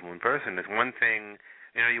of these people in person. It's one thing,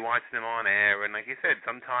 you watch them on air, and like you said,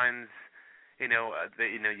 sometimes, you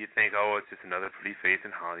think, oh, it's just another pretty face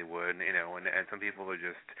in Hollywood, and some people are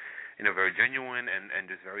just, very genuine and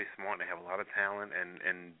just very smart, and they have a lot of talent,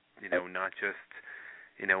 and not just,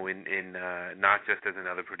 not just as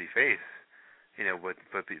another pretty face,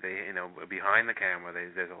 but they, behind the camera,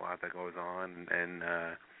 there's a lot that goes on, and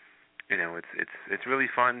it's really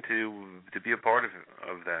fun to be a part of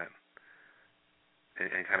that,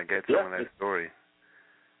 and kind of get some of that story.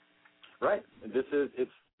 Right.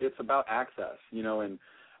 It's about access, and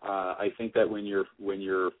I think that when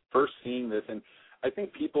you're first seeing this, and I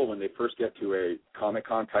think people when they first get to a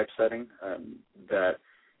Comic-Con type setting, that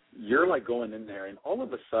you're like going in there, and all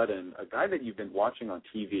of a sudden, a guy that you've been watching on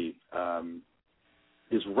TV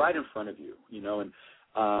is right in front of you, and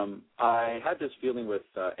I had this feeling with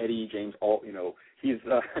Eddie James Alt. He's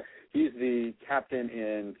the captain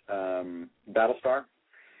in Battlestar,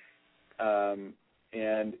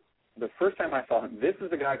 and the first time I saw him, this is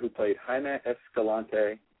the guy who played Jaime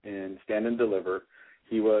Escalante in Stand and Deliver.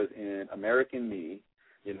 He was in American Me.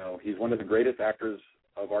 He's one of the greatest actors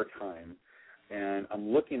of our time. And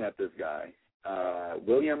I'm looking at this guy,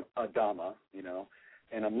 William Adama,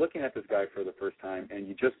 and I'm looking at this guy for the first time, and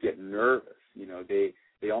you just get nervous.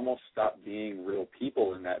 They almost stop being real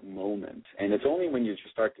people in that moment. And it's only when you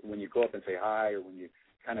go up and say hi, or when you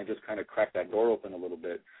kind of crack that door open a little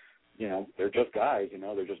bit, they're just guys,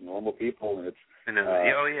 they're just normal people, and it's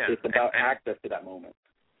about access to that moment.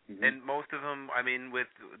 Mm-hmm. And most of them, I mean,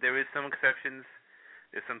 there is some exceptions.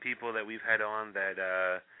 There's some people that we've had on that,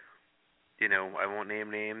 I won't name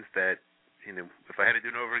names, that, if I had to do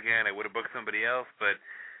it over again, I would have booked somebody else. But,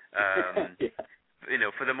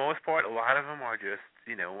 for the most part, a lot of them are just,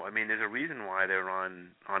 there's a reason why they're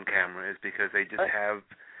on camera is because they just have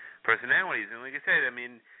personalities. And like I said,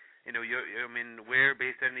 we're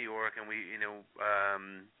based out of New York, and we,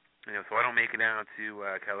 so I don't make it out to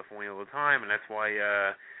California all the time, and that's why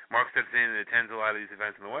Mark steps in and attends a lot of these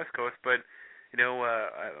events on the West Coast. But,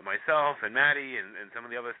 myself and Matty and some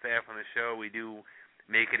of the other staff on the show, we do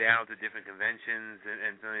make it out to different conventions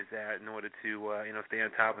and things like that in order to, stay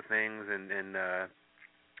on top of things. And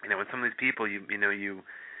with some of these people,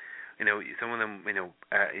 some of them,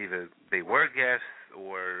 either they were guests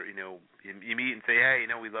or, you meet and say, hey,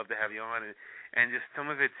 we'd love to have you on. And just some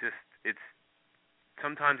of it's just,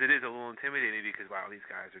 sometimes it is a little intimidating because, wow, these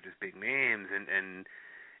guys are just big names. And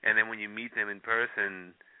then when you meet them in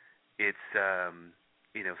person, it's,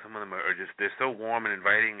 some of them are just, they're so warm and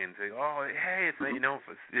inviting and say, oh, hey, it's, they,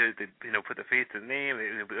 put the face to the name,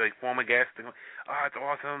 like former guests, and go, oh, it's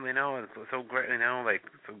awesome, it's so great,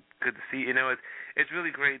 so good to see, it's really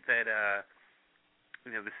great that,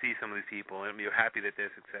 to see some of these people, and you're happy that they're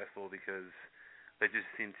successful because they just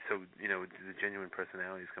seem so, the genuine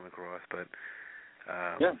personalities come across, but,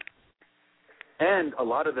 and a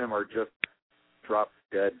lot of them are just drop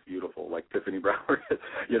dead beautiful, like Tiffany Brower is,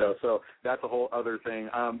 so that's a whole other thing.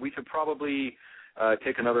 We should probably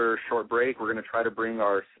take another short break. We're going to try to bring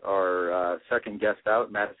our second guest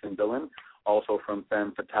out, Madison Dillon, also from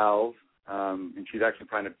Femme Fatales, and she's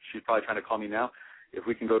probably trying to call me now. If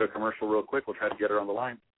we can go to commercial real quick, we'll try to get her on the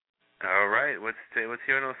line. All right, let's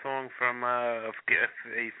hear a song from a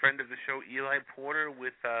friend of the show, Eli Porter,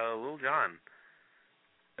 with Lil Jon.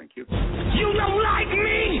 Thank you. You don't like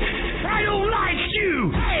me, I don't like you.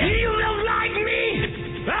 You don't like me,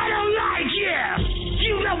 I don't like you.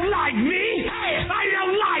 You don't like me, I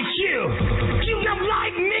don't like you. You don't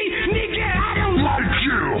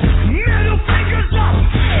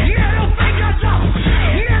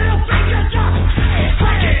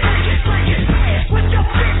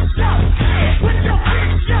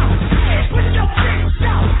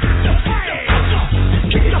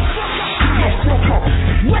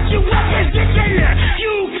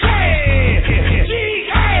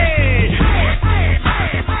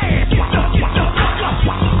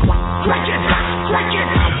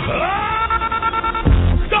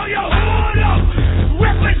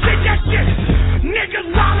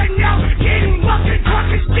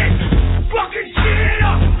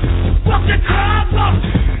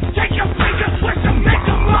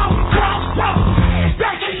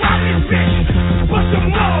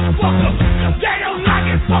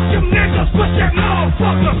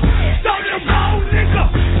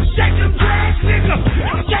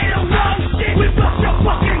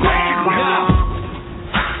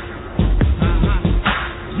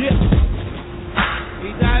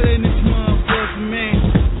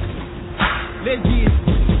Let's get it.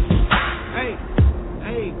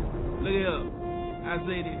 Hey, look it up. I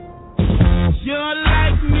say this. You don't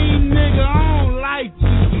like me, nigga, I don't like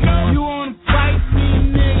you. You wanna fight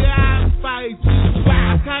me, nigga, I'll fight you.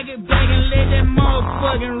 Cock it back and let that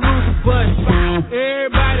motherfucking roof bust.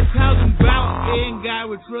 Everybody talking about ain't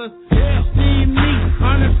God we trust. See me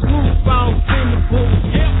on the roof off in the booth.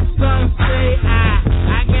 Some say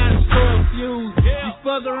I got a short fuse. You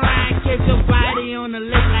fuck around, catch your body on the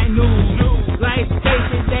late night news. Like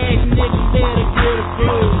Stacey Dash, niggas better get a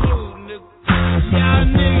fuse. Y'all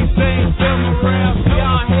niggas ain't feel my rap.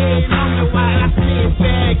 Y'all hating on me while I sit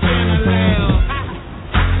back in the lab.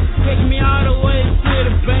 Take me all the way to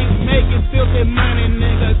the bank, making filthy money,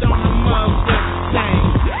 niggas on the motherfucking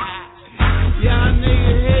tank. Y'all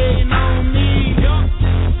niggas hating on me.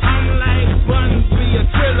 I'm like Bunsby, a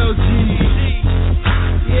trilogy.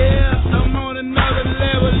 Yeah, I'm on another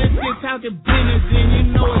level. Let's get talking business, and you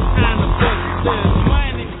know it's time to fucking sell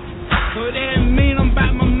money. So that mean I'm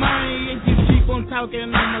about my money. If you keep on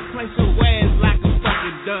talking, I'ma place your ass like a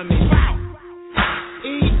fucking dummy.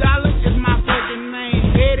 E-Dollar is my fucking name.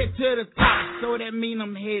 Headed to the top, so that mean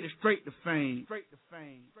I'm headed straight to fame.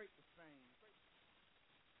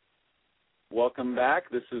 Welcome back.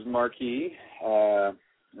 This is Mark.E.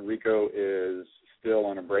 Rico is still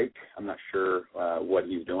on a break. I'm not sure what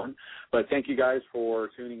he's doing. But thank you guys for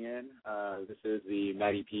tuning in. This is the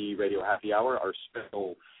Matty P Radio Happy Hour, our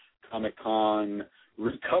special Comic-Con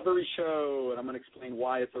recovery show. And I'm going to explain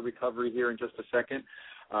why it's a recovery here in just a second.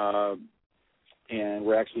 And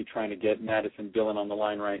we're actually trying to get Madison Dillon on the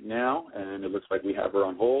line right now. And it looks like we have her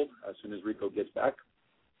on hold. As soon as Rico gets back,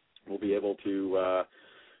 we'll be able to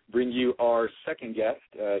bring you our second guest.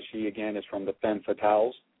 She, again, is from the Femme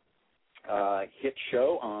Fatales hit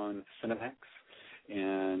show on Cinemax.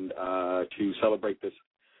 And to celebrate this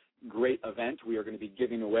great event, we are going to be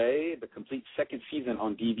giving away the complete second season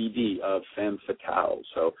on DVD of Femme Fatales.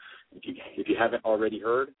 So if you haven't already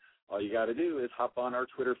heard, all you got to do is hop on our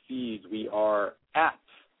Twitter feeds. We are at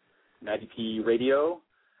Matty P Radio,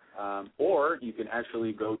 or you can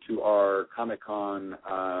actually go to our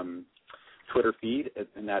Comic-Con Twitter feed,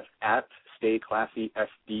 and that's at Stay Classy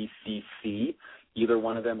SDCC. Either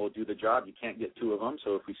one of them will do the job. You can't get two of them,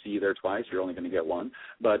 so if we see you there twice, you're only going to get one.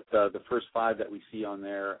 But the first five that we see on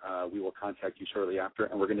there, we will contact you shortly after,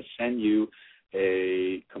 and we're going to send you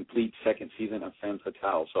a complete second season of Femme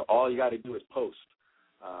Fatales. So all you got to do is post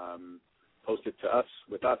it to us,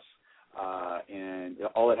 with us, and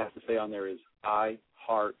all it has to say on there is I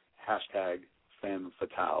heart #Femme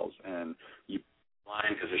Fatales, and you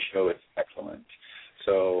line because the show is excellent.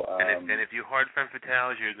 So and if you heart Femme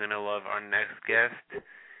Fatales, you're gonna love our next guest.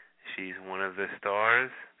 She's one of the stars.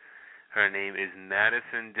 Her name is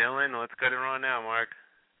Madison Dillon. Let's get her on now, Mark.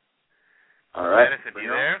 All right, Madison, you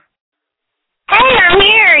there? Hey, I'm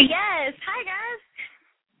here. Yes. Hi, guys.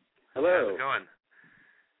 Hello. How's it going?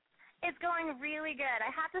 It's going really good. I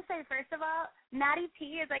have to say, first of all, Matty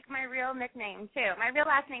P is like my real nickname, too. My real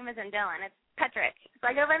last name isn't Dillon. It's Petrick. So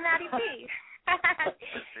I go by Matty P.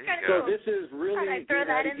 So this is really I throw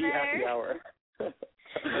that in there. Happy Hour. That's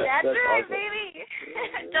right, awesome. Baby.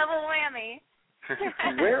 Double whammy.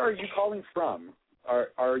 Where are you calling from?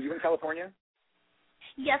 Are you in California?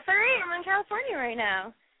 Yes, sir. I'm in California right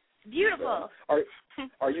now. Beautiful.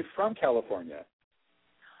 Are you from California?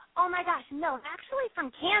 Oh, my gosh, no, actually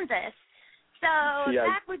from Kansas. So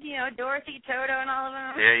back with, Dorothy, Toto, and all of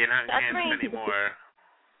them. Yeah, you're not in Kansas anymore.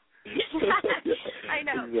 I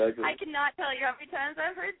know. Exactly. I cannot tell you how many times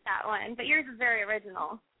I've heard that one, but yours is very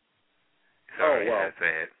original. Sorry, well,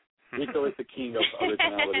 say it. Rico is the king of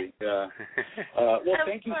originality. Yeah. Well,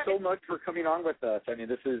 thank you so much for coming on with us. I mean,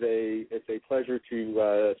 it's a pleasure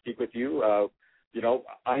to speak with you.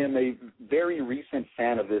 I am a very recent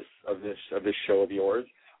fan of this show of yours.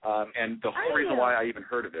 And the whole reason why I even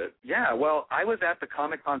heard of it, well, I was at the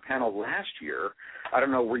Comic-Con panel last year. I don't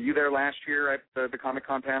know, were you there last year at the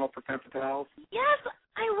Comic-Con panel for Femme Fatales? Yes,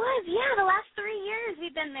 I was. Yeah, the last 3 years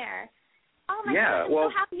we've been there. Oh, my God, I'm so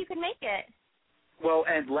happy you could make it. Well,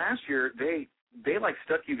 and last year they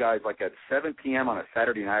stuck you guys at 7 p.m. on a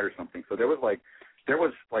Saturday night or something. So there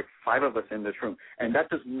was 5 of us in this room, and that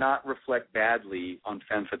does not reflect badly on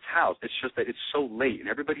Femme Fatales. It's just that it's so late and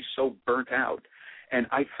everybody's so burnt out. And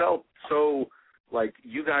I felt so like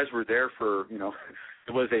you guys were there for,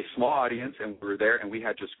 it was a small audience, and we were there, and we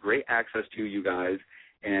had just great access to you guys,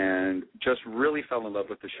 and just really fell in love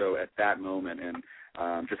with the show at that moment. And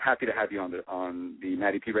just happy to have you on the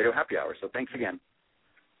Matty P Radio Happy Hour. So thanks again.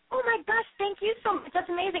 Oh, my gosh, thank you so much.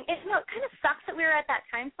 That's amazing. It kind of sucks that we were at that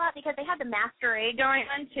time slot because they had the masquerade going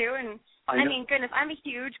on, too. And, I mean, goodness, I'm a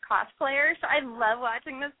huge cosplayer, so I love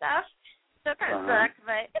watching this stuff. So it kind of sucked,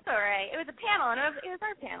 but it's all right. It was a panel, and it was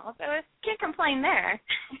our panel, so I can't complain there.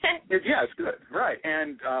 Yeah, it's good, right?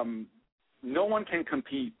 And no one can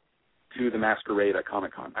compete to the masquerade at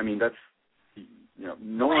Comic-Con. I mean, that's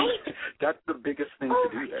no one. That's the biggest thing to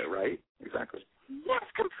do there, right? Exactly. Yes,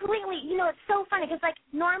 completely. It's so funny because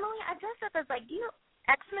normally I dress up as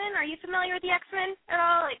X-Men. Are you familiar with the X-Men at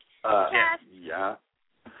all? Cast? Yeah.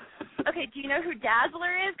 Okay, do you know who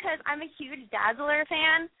Dazzler is? Because I'm a huge Dazzler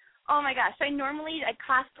fan. Oh, my gosh. So I normally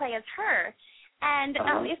cosplay as her. And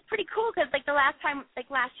it's pretty cool because,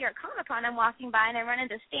 last year at Comic-Con, I'm walking by and I run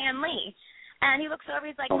into Stan Lee. And he looks over,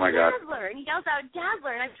 he's like, Dazzler. And he yells out,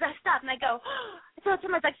 Dazzler. And I'm dressed up. And I go, so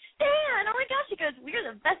someone's like, Stan, oh, my gosh. He goes, we're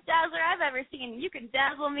the best Dazzler I've ever seen. You can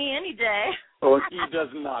dazzle me any day. Oh, he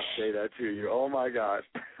does not say that to you. Oh, my gosh.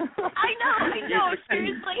 I know,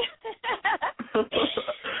 seriously.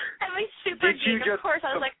 I'm a super geek, of course.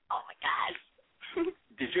 I was like, oh, my gosh.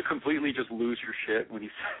 Did you completely just lose your shit when he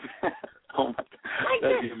said that? Oh, my God.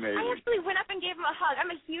 That'd be amazing. I actually went up and gave him a hug.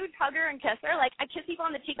 I'm a huge hugger and kisser. I kiss people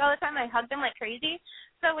on the cheek all the time. I hug them like crazy.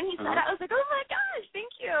 So when he said it, I was like, oh, my gosh,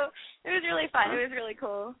 thank you. It was really fun. It was really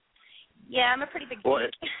cool. Yeah, I'm a pretty big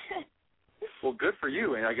geek. Well, good for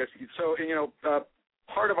you. And I guess, so,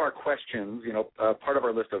 part of our questions, part of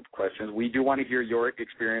our list of questions, we do want to hear your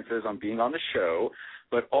experiences on being on the show,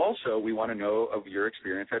 but also we want to know of your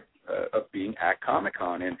experience of being at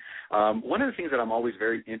Comic-Con. And one of the things that I'm always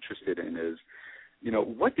very interested in is,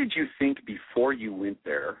 what did you think before you went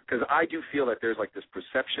there? Because I do feel that there's this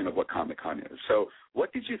perception of what Comic-Con is. So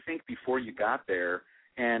what did you think before you got there,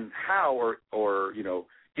 and how or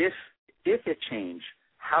if it changed,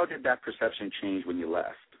 how did that perception change when you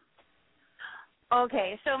left?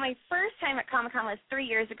 Okay, so my first time at Comic-Con was 3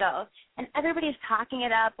 years ago, and everybody's talking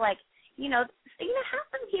it up half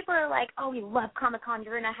of the people are like, oh, we love Comic-Con,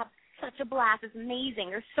 you're going to have such a blast, it's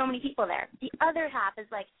amazing, there's so many people there. The other half is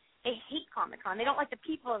they hate Comic-Con, they don't like the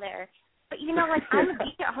people there. But I'm a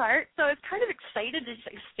geek at heart, so I was kind of excited to just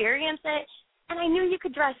experience it, and I knew you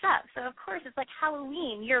could dress up. So, of course, it's like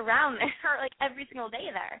Halloween year-round there, every single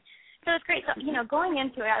day there. So it's great. So, going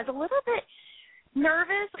into it, I was a little bit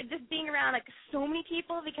nervous, just being around so many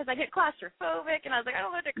people because I get claustrophobic, and I was like, I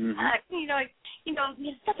don't know what to expect.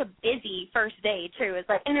 It's such a busy first day too. It's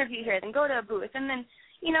interview here, then go to a booth, and then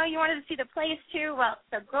you wanted to see the place too. Well,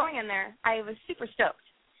 so going in there, I was super stoked.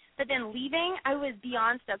 But then leaving, I was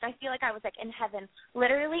beyond stoked. I feel like I was in heaven.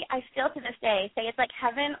 Literally, I still to this day say it's like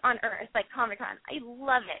heaven on earth, like Comic-Con. I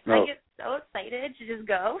love it. I get so excited to just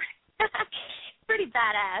go. Pretty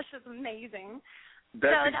badass. It's amazing.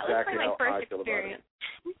 That's that exactly was my first I feel experience.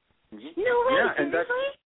 About it. No way, yeah, and seriously?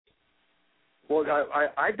 Well,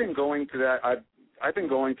 I've been going to that. I've been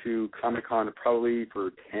going to Comic-Con probably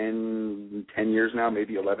for 10 years now,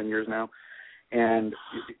 maybe 11 years now, and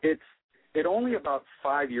it only about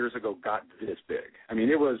 5 years ago got this big. I mean,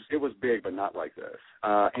 it was big, but not like this.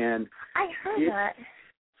 And I heard that.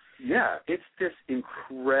 Yeah, it's this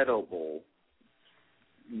incredible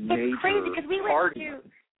major It's crazy because we party. went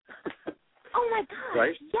to. Oh, my gosh.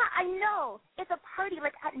 Right? Yeah, I know. It's a party.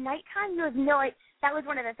 At nighttime, you have no idea. That was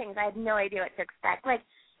one of the things. I had no idea what to expect.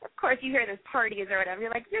 Of course, you hear there's parties or whatever.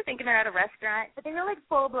 You're thinking they're at a restaurant, but they were,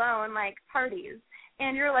 full-blown, parties.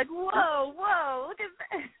 And you're like, whoa, look at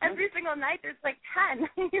this. Every single night there's,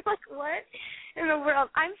 10. You're like, what in the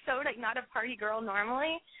world? I'm so, not a party girl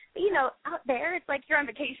normally. But, out there, it's you're on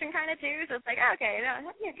vacation kind of, too. So it's okay,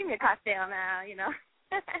 give me a cocktail now,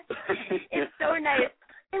 It's so nice.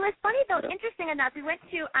 It was funny, though, interesting enough, we went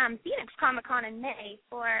to Phoenix Comic-Con in May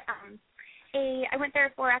for I went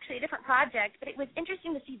there for actually a different project, but it was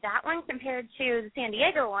interesting to see that one compared to the San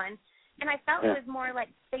Diego one, and I felt it was more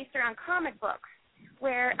based around comic books,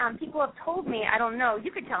 where people have told me, I don't know,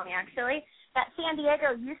 you could tell me actually, that San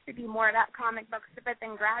Diego used to be more about comic books, but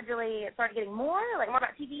then gradually it started getting more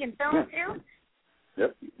about TV and film too.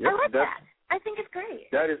 Yep. I like that. I think it's great.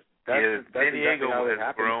 That's San Diego exactly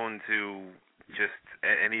has grown to just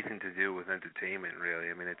anything to do with entertainment, really.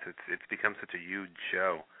 I mean, it's become such a huge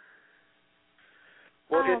show.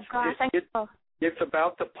 Well, it's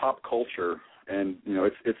about the pop culture, and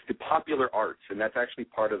it's the popular arts, and that's actually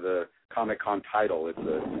part of the Comic-Con title.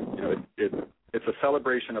 It's a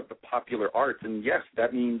celebration of the popular arts, and yes,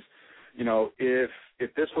 that means if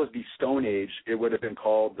this was the Stone Age, it would have been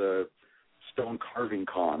called the Stone Carving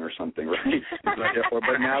Con or something, right?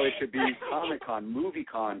 But now it should be Comic-Con, Movie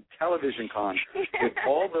Con, Television Con, with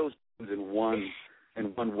all those things in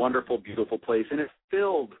one wonderful, beautiful place, and it's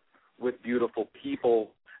filled with beautiful people.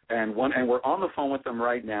 And we're on the phone with them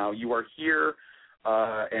right now. You are here,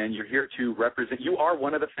 and you're here to represent. You are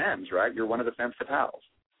one of the Femmes, right? You're one of the Femme Fatales.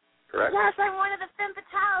 correct? Yes, I'm one of the Femme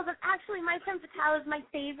Fatales. And actually, my Femme Fatale is my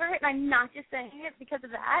favorite, and I'm not just saying it because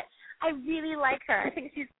of that. I really like her. I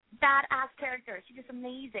think she's a badass character. She's just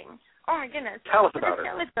amazing. Oh, my goodness. Tell us about her. The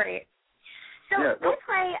show is great. So I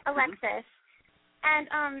play Alexis, and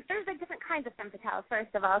there's like different kinds of Femme Fatales,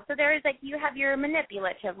 first of all. So there's like, you have your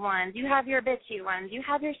manipulative ones, you have your bitchy ones, you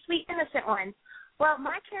have your sweet, innocent ones. Well,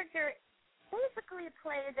 my character basically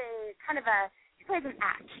plays she plays an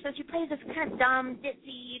act. So she plays this kind of dumb,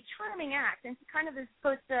 ditzy, charming act, and she kind of is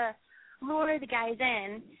supposed to lure the guys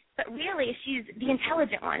in, but really she's the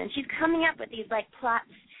intelligent one, and she's coming up with these like plots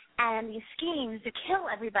and these schemes to kill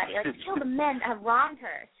everybody, like to kill the men that have wronged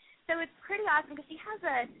her. So it's pretty awesome because she has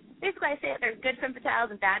basically I say that there's good Femme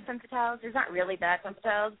Fatales and bad Femme Fatales. There's not really bad Femme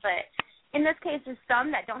Fatales, but in this case there's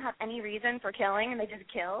some that don't have any reason for killing and they just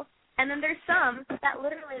kill. And then there's some that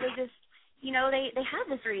literally they just, they have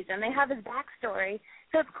this reason. They have this backstory.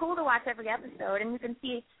 So it's cool to watch every episode, and you can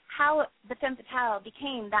see how the Femme Fatale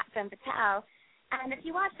became that Femme Fatale. And if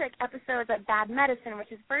you watch like episodes like Bad Medicine,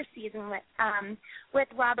 which is first season with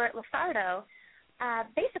Robert Lafardo,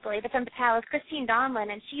 basically the Femme Fatale is Christine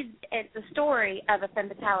Donlin, and it's the story of a Femme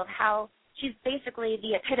Fatale, of how she's basically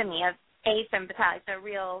the epitome of a Femme Fatale. It's a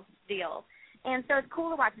real deal. And so it's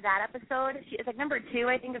cool to watch that episode. It's like number 2,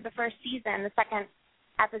 I think, of the first season, the second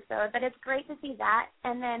episode. But it's great to see that.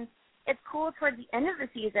 And then it's cool towards the end of the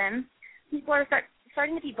season, people are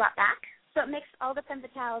starting to be brought back. So it makes all the Femme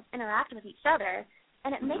Fatales interact with each other.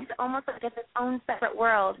 And it makes it almost like it's its own separate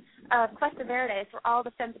world of Cuesta Verdes where all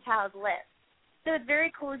the Femme Fatales live. So it's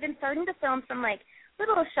very cool. We've been starting to film some, like,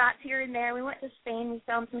 little shots here and there. We went to Spain. We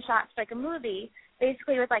filmed some shots like a movie,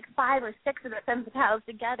 basically with like 5 or 6 of the Femme Fatales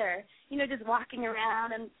together, just walking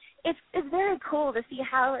around. And it's very cool to see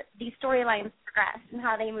how these storylines progress and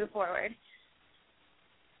how they move forward.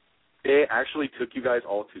 They actually took you guys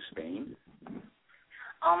all to Spain?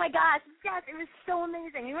 Oh, my gosh. Yes, it was so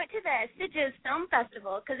amazing. We went to the Sitges Film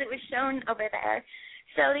Festival because it was shown over there.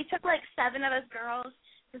 So they took like 7 of us girls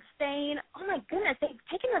to Spain. Oh, my goodness. They've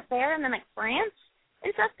taken us there and then like France. And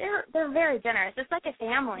stuff, they're very generous. It's like a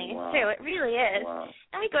family, too. It really is. Wow.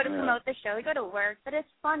 And we go to promote the show. We go to work, but it's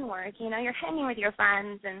fun work. You're hanging with your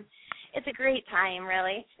friends, and it's a great time,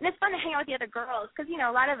 really. And it's fun to hang out with the other girls because, a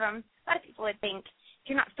lot of people would think if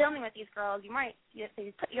you're not filming with these girls, if they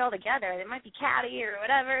put you all together, they might be catty or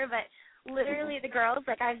whatever. But literally, the girls,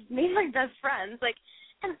 like, I've made my best friends. Like,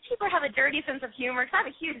 and people have a dirty sense of humor because I have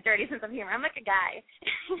a huge dirty sense of humor. I'm like a guy.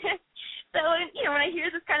 So, when I hear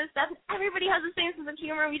this kind of stuff, everybody has the same sense of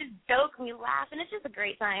humor. We just joke and we laugh, and it's just a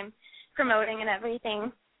great time promoting and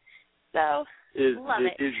everything. So, love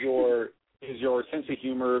it. Is your sense of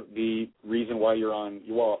humor the reason why you're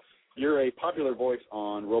you're a popular voice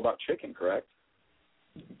on Robot Chicken, correct?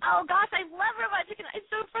 Oh, gosh, I love Robot Chicken. It's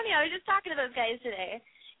so funny. I was just talking to those guys today.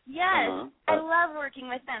 Yes, I love working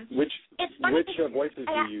with them. Which voices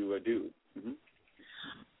do you do? Mm-hmm.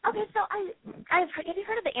 Okay, so have you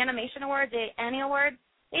heard of the Animation Awards, the Annie Awards?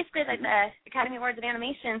 Basically, like the Academy Awards of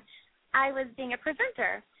Animation. I was being a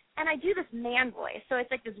presenter, and I do this man voice. So it's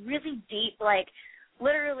like this really deep, like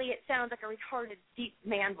literally it sounds like a retarded, deep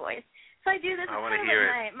man voice. So I do this. I want to hear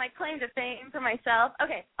it. My claim to fame for myself.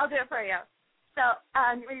 Okay, I'll do it for you. So,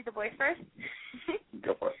 you ready to do the voice first?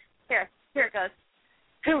 Go for it. Here it goes.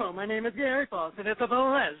 Hello, my name is Gary Foss, and it's a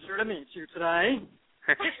pleasure to meet you today.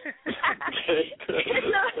 It's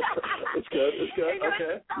good.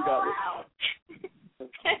 Okay, you got it.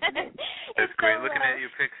 That's great. So looking at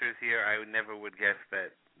your pictures here, I never would guess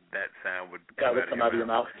that sound would come out of your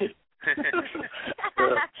mouth.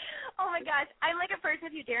 Oh my gosh, I'm like a person.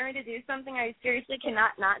 If you dare me to do something, I seriously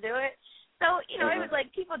cannot not do it. So it was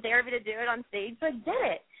like people dare me to do it on stage, so I did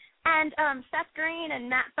it. And Seth Green and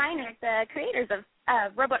Matt Feiner, the creators of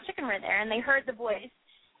Robot Chicken, were there, and they heard the voice.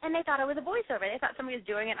 And they thought it was a voiceover. They thought somebody was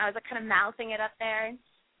doing it, and I was like kind of mouthing it up there. And,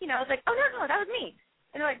 I was like, oh, no, that was me.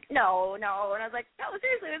 And they're like, no. And I was like, no,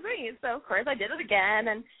 seriously, it was me. So, of course, I did it again.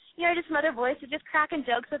 And, just some other voices, just cracking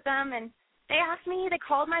jokes with them. And they asked me, they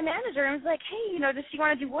called my manager and was like, hey, does she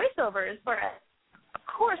want to do voiceovers for us? Of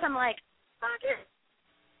course, I'm like, fuck it.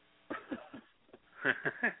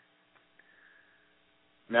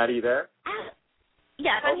 Matty, you there?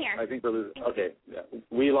 Yes, I'm here. I think we're losing. Okay, yeah.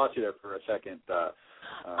 We lost you there for a second.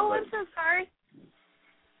 I'm so sorry.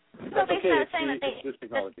 That's okay. It's this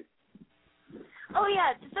technology. Oh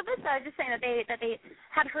yeah. So this I was just saying that they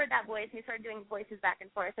had heard that voice and they started doing voices back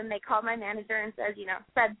and forth, and they called my manager and said,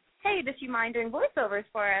 hey, does she mind doing voiceovers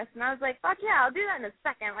for us? And I was like, fuck yeah, I'll do that in a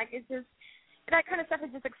second. Like it's just that kind of stuff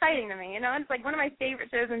is just exciting to me. It's like one of my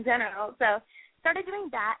favorite shows in general. So started doing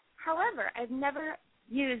that. However, I've never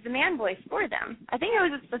use the man voice for them. I think it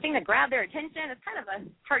was just the thing that grabbed their attention. It's kind of a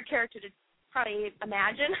hard character to probably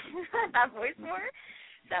imagine that voice for.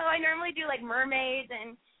 So I normally do like mermaids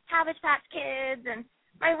and Cabbage Patch Kids, and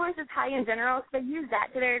my voice is high in general, so they use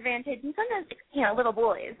that to their advantage. And sometimes, little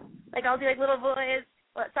boys. Like I'll do like little boys.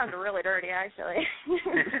 Well, it sounds really dirty, actually.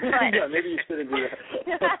 Yeah, maybe you shouldn't do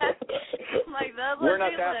that. Like we're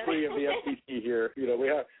not that free of the FCC here.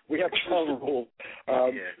 We have some rules.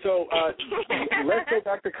 So let's go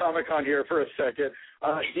back to Comic-Con here for a second.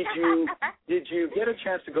 Did you get a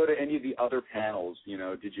chance to go to any of the other panels?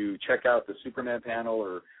 Did you check out the Superman panel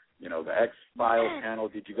or the X-Files panel?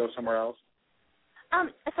 Did you go somewhere else?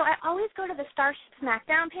 So I always go to the Starship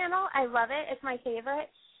SmackDown panel. I love it. It's my favorite.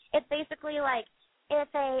 It's basically like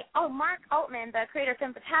Mark Altman, the creator of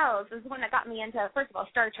Femme Fatales, is the one that got me into, first of all,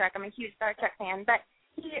 Star Trek. I'm a huge Star Trek fan, but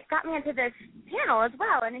he got me into this panel as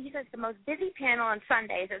well, and he says the most busy panel on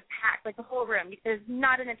Sundays is packed, like the whole room. There's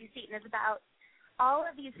not an empty seat, and it's about all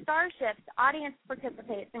of these starships. The audience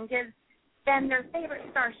participates and gives them their favorite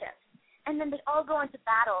starships, and then they all go into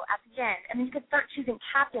battle at the end, and then you can start choosing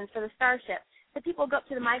captains for the starship. So people go up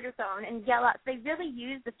to the microphone and yell out. So they really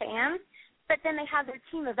use the fans. But then they have their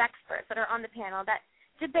team of experts that are on the panel that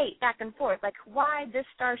debate back and forth, like why this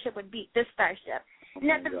starship would beat this starship.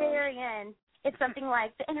 And at the very end, it's something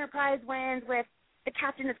like the Enterprise wins with the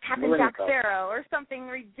captain is Captain Jack Sparrow or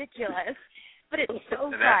something ridiculous. But it's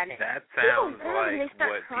so fun. That sounds like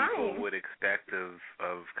what people would expect of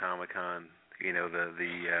Comic-Con. It's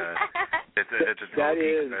a total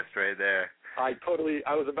geek fest right there. I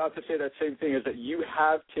was about to say that same thing, is that you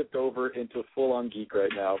have tipped over into full-on geek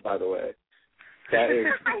right now, by the way. That is,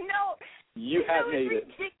 I know. You have made it.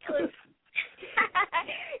 Ridiculous.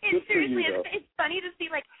 It's seriously, it's funny to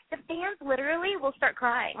see, like, the fans literally will start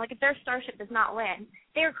crying. Like, if their starship does not win,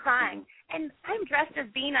 they're crying. And I'm dressed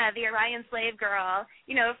as Bina, the Orion slave girl,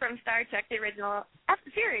 from Star Trek, the original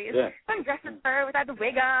series. Yeah. So I'm dressed as her without the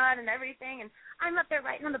wig on and everything, and I'm up there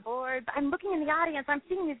writing on the board. But I'm looking in the audience. I'm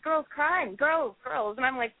seeing these girls crying, girls. And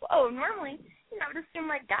I'm like, normally, I would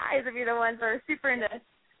assume, like, guys would be the ones that are super into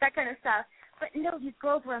that kind of stuff. But no, these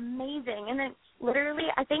girls were amazing. And then literally,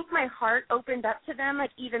 I think my heart opened up to them,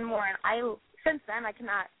 like, even more. And since then, I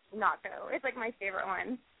cannot not go. It's, like, my favorite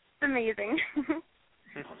one. It's amazing.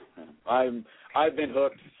 I've been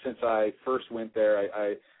hooked since I first went there.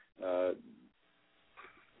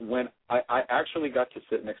 When I actually got to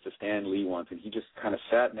sit next to Stan Lee once, and he just kind of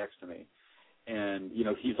sat next to me. And,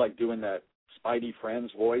 he's, like, doing that Spidey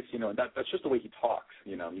Friends voice, and that's just the way he talks.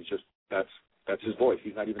 He's just, that's his voice.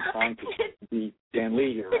 He's not even trying to be Dan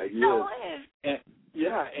Lee here, right? He is. And,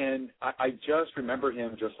 and I just remember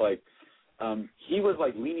him just like, he was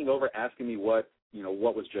like leaning over asking me what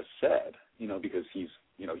was just said, because he's,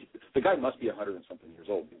 the guy must be 100 and something years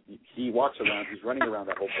old. He walks around, he's running around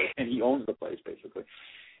that whole place, and he owns the place basically.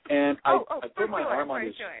 And I put my arm on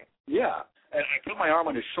his, and I put my arm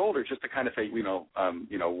on his shoulder just to kind of say,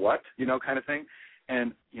 what, kind of thing.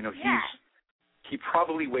 And, he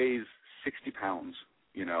probably weighs 60 pounds,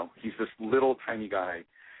 he's this little tiny guy,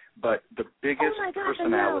 but the biggest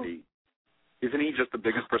personality. Isn't he just the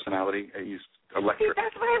biggest personality? He's electric. See,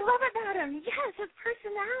 that's what I love about him. Yes, his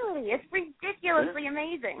personality. It's ridiculously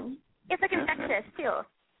amazing. It's like infectious too.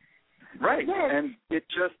 Right. Yes. And it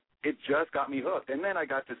just got me hooked. And then I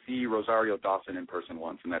got to see Rosario Dawson in person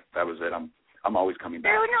once, and that was it. I'm always coming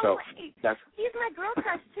back. No way. She's my girl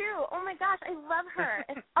crush too. Oh my gosh, I love her.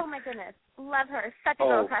 Oh my goodness, love her. Such a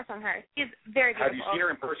girl crush on her. She's very beautiful. Have you seen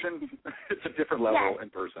her in person? It's a different level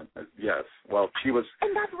in person. Yes. Well, she was.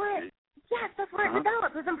 And that's where it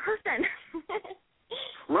developed, was in person.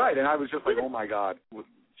 Right, and I was just like, oh my God,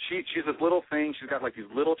 she's this little thing. She's got like these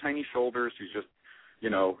little tiny shoulders. She's just,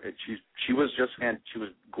 she was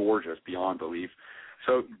gorgeous beyond belief.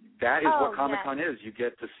 So that is what Comic-Con is. You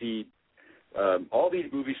get to see all these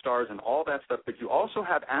movie stars and all that stuff, but you also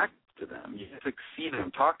have access to them. You get to see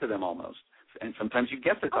them, talk to them almost. And sometimes you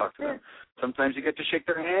get to talk to them. Sometimes you get to shake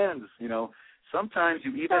their hands, Sometimes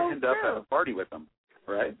you even end up at a party with them,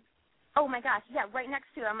 right? Oh, my gosh, yeah, right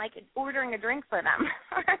next to them, like ordering a drink for them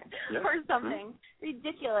or something.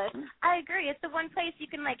 Ridiculous. I agree. It's the one place you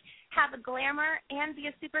can, like, have a glamour and be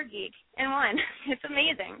a super geek in one. It's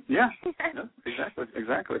amazing. Yeah,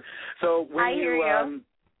 exactly. So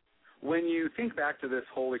when you think back to this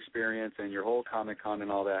whole experience and your whole Comic-Con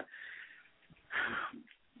and all that,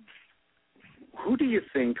 who do you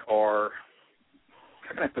think are,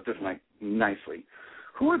 how can I put this nicely,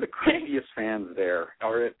 who are the craziest fans there?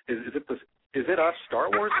 Or is it us Star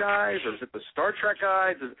Wars guys, or is it the Star Trek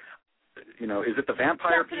guys? Is it the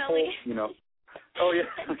vampire people? Oh, yeah.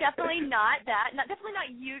 Definitely not that. Definitely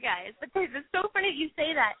not you guys. But it's so funny that you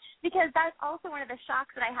say that because that's also one of the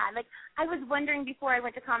shocks that I had. Like, I was wondering before I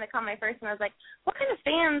went to Comic-Con my first, and I was like, what kind of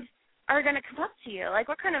fans are going to come up to you?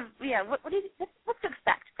 Like, what kind of, what to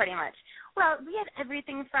expect, pretty much. Well, we had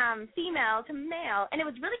everything from female to male, and it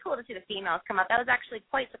was really cool to see the females come up. That was actually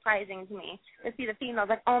quite surprising to me, to see the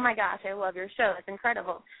females, like, oh, my gosh, I love your show. It's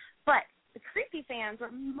incredible. But the creepy fans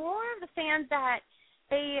were more of the fans that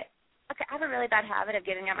I have a really bad habit of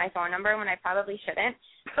giving out my phone number when I probably shouldn't.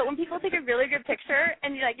 But when people take a really good picture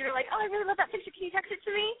and you're like, oh, I really love that picture. Can you text it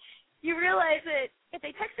to me? You realize that if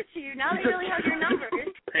they text it to you, now they really have your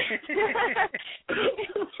numbers.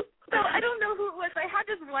 So I don't know who it was. I had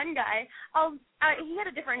this one guy. He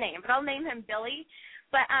had a different name, but I'll name him Billy.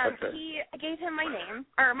 But I gave him my name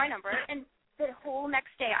or my number, and the whole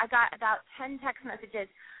next day I got about 10 text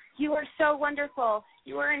messages. You are so wonderful.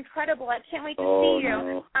 You are incredible. I can't wait to see you.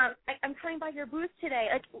 No. I'm coming by your booth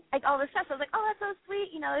today. Like all this stuff. So I was like, oh, that's so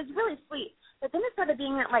sweet. It was really sweet. But then it started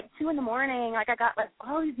being at like 2 a.m. Like I got like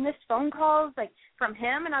all these missed phone calls like from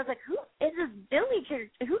him, and I was like, who is this Billy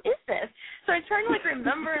character? Who is this? So I tried to like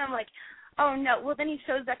remember, and I'm like, oh no. Well, then he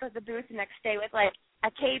shows back at the booth the next day with like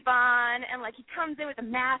a cape on, and like he comes in with a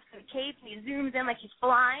mask and a cape, and he zooms in like he's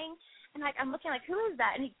flying, and like I'm looking like, who is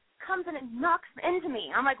that? And he comes in and knocks into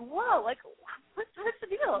me. I'm like, whoa, like, what's the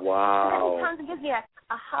deal? Wow. And then he comes and gives me a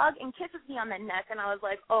hug and kisses me on the neck, and I was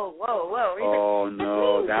like, oh, whoa. He's oh, like,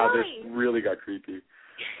 no, now Billy. this really got creepy.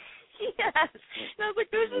 Yes. And I was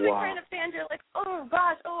like, those are the kind of fans you're like, oh,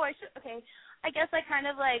 gosh, okay. I guess I kind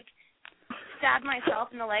of, like, stabbed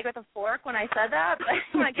myself in the leg with a fork when I said that, but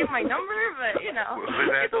when I gave my number, but,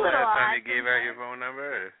 Was that it's a the little last odd. time you gave out your phone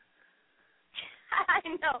number? Or? I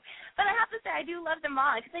know, but I have to say I do love them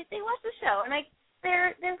all because they watch the show and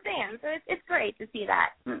they're fans, so it's great to see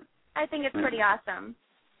that. I think it's pretty awesome.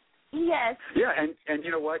 Yes. Yeah, and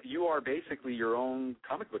you know what? You are basically your own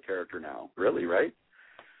comic book character now, really, right?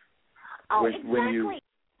 Oh, exactly.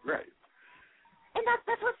 Right. And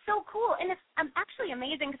that's what's so cool, and it's actually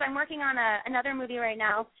amazing because I'm working on another movie right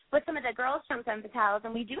now with some of the girls from Femme Fatales,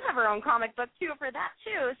 and we do have our own comic book too for that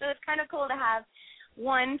too. So it's kind of cool to have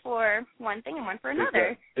one for one thing and one for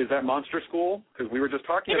another. Is that Monster School? Because we were just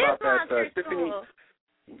talking about that.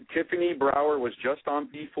 Tiffany Brower was just on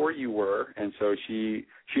before you were, and so she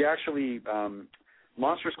actually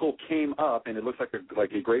Monster School came up, and it looks like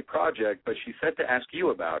a great project. But she said to ask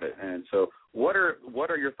you about it, and so what are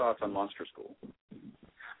your thoughts on Monster School?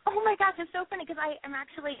 Oh my gosh, it's so funny because I am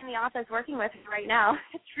actually in the office working with her right now.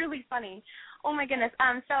 It's really funny. Oh my goodness.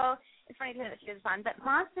 So it's funny to hear that she was fun, but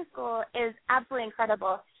Monster School is absolutely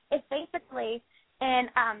incredible. It's basically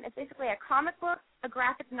a comic book, a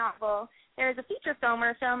graphic novel. There's a feature film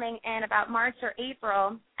we're filming in about March or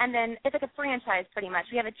April, and then it's like a franchise pretty much.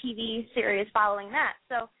 We have a TV series following that.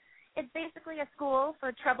 So it's basically a school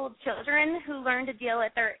for troubled children who learn to deal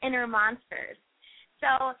with their inner monsters.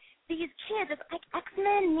 So these kids, it's like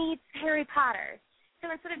X-Men meets Harry Potter.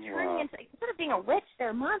 So instead of being a witch,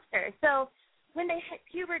 they're monsters. So when they hit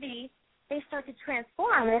puberty, they start to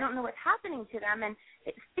transform. They don't know what's happening to them, and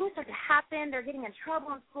things start to happen. They're getting in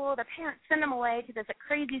trouble in school. Their parents send them away to this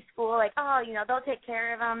crazy school, like, they'll take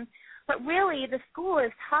care of them. But really, the school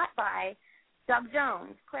is taught by Doug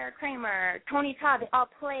Jones, Claire Kramer, Tony Todd. They all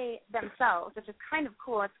play themselves, which is kind of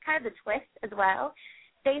cool. It's kind of the twist as well.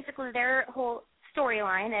 Basically, their whole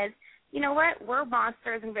storyline is, you know what, we're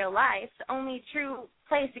monsters in real life. The only true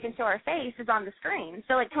place we can show our face is on the screen.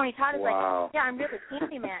 So, like, Tony Todd is like, yeah, I'm really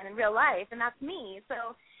Candyman in real life, and that's me.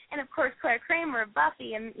 So, and, of course, Claire Kramer,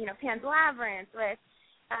 Buffy, and, Pan's Labyrinth with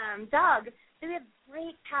Doug. So we have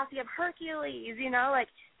great cast. We have Hercules,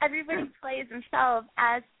 everybody plays themselves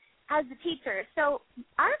as the teacher. So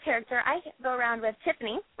our character, I go around with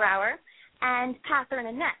Tiffany Brower and Catherine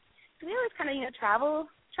Annette. So we always kind of, travel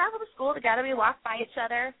to school together. We walk by each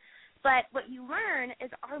other. But what you learn is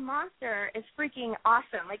our monster is freaking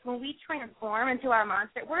awesome. Like, when we transform into our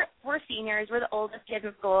monster, we're seniors. We're the oldest kids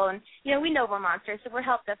in school. And, we know we're monsters, so we're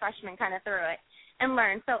help the freshmen kind of through it and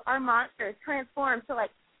learn. So our monsters transform to, like,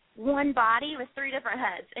 one body with 3 different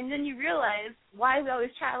heads. And then you realize why we always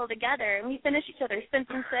travel together. And we finish each other's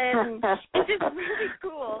sentences. And it's just really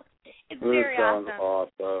cool. It's very awesome. That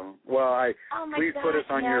sounds awesome. Well, please put us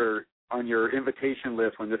on your invitation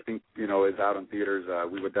list when this thing, is out in theaters.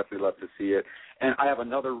 We would definitely love to see it. And I have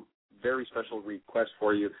another very special request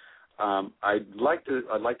for you. I'd like to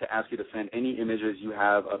ask you to send any images you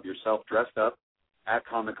have of yourself dressed up at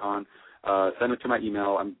Comic-Con. Send it to my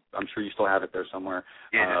email. I'm sure you still have it there somewhere.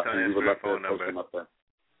 Yeah, and we would love to post them up there.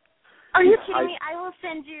 Are you kidding me? I will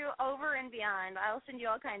send you over and beyond. I will send you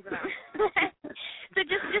all kinds of them. So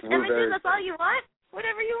just images, that's all you want?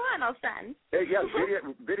 Whatever you want, I'll send. Hey, yeah,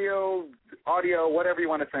 video, audio, whatever you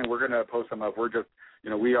want to send, we're going to post them up. We're just,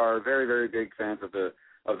 we are very, very big fans of the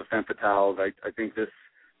Femme Fatales. I think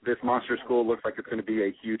this Monster School looks like it's going to be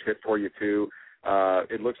a huge hit for you, too.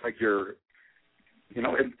 It looks like it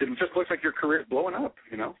just looks like your career is blowing up,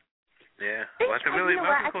 Yeah, well, it's a really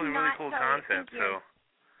cool concept, so.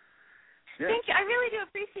 Yeah. Thank you. I really do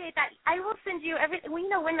appreciate that. I will send you everything.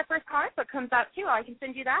 Well, when the first comic book comes out, too, I can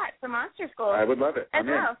send you that for Monster School. I would love it. I'm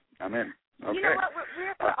in. Okay. You know what?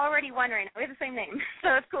 We're already one right now. We have the same name,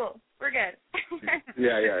 so it's cool. We're good.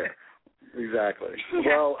 Yeah. Exactly.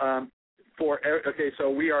 Well, so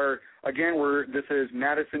we are, this is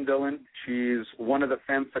Madison Dillon. She's one of the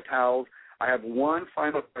Femme Fatales. I have one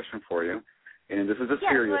final question for you, and this is a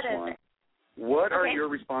serious one. What are your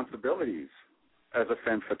responsibilities as a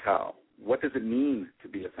Femme Fatale? What does it mean to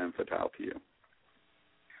be a Femme Fatale to you?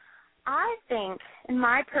 I think, in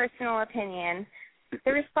my personal opinion,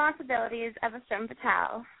 the responsibilities of a Femme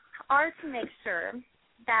Fatale are to make sure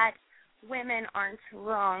that women aren't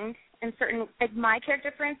wronged in certain, like my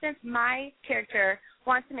character, for instance, my character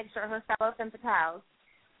wants to make sure her fellow Femme Fatales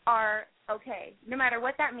are okay, no matter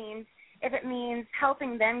what that means, if it means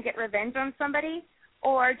helping them get revenge on somebody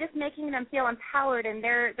or just making them feel empowered and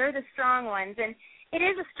they're the strong ones. And it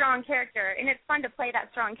is a strong character, and it's fun to play that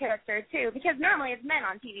strong character, too, because normally it's men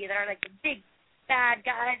on TV that are, like, the big, bad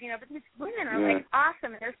guys, but these women are, like,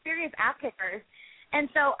 awesome, and they're serious ass-kickers. And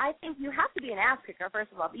so I think you have to be an ass-kicker, first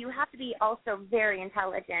of all, but you have to be also very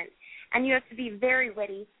intelligent, and you have to be very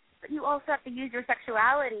witty, but you also have to use your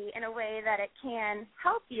sexuality in a way that it can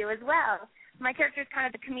help you as well. My character is kind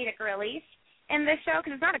of the comedic relief in this show,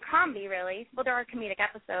 because it's not a comedy, really. Well, there are comedic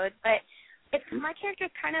episodes, but my character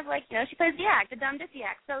is kind of like, she plays the act, the dumb dissy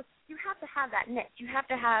act. So you have to have that niche. You have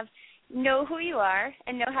to know who you are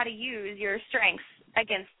and know how to use your strengths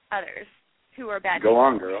against others who are bad. Go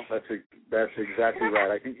on, girl. That's exactly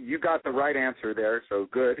right. I think you got the right answer there, so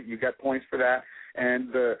good. You got points for that.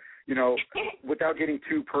 And, without getting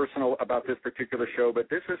too personal about this particular show, but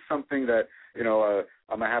this is something that,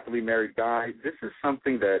 I'm a happily married guy. This is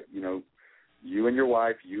something that, you and your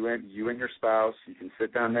wife, you and your spouse, you can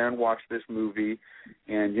sit down there and watch this movie,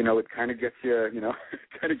 and it kind of gets you,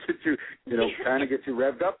 kind of gets you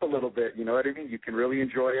revved up a little bit. You know what I mean? You can really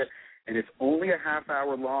enjoy it, and it's only a half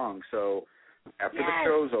hour long. So after the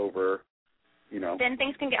show's over, then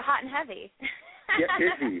things can get hot and heavy. Get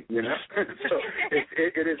busy, So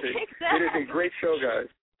it is a great show, guys.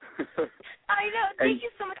 I know. Thank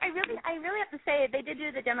you so much. I really have to say they did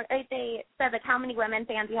do the demo. They said like how many women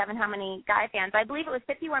fans you have and how many guy fans. I believe it was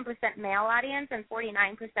 51% male audience and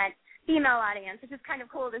 49% female audience, which is kind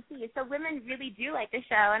of cool to see. So women really do like the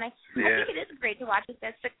show, and I think it is great to watch with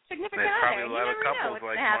this significant other. You never know what's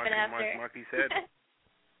going to happen after. Mark.E said.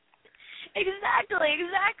 Exactly.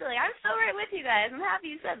 I'm so right with you guys. I'm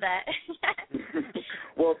happy you said that.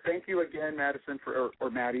 Well, thank you again, Madison,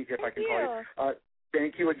 or Matty, if I can call you.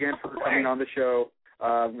 Thank you again for coming on the show.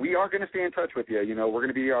 We are going to stay in touch with you. We're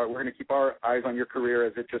going to keep our eyes on your career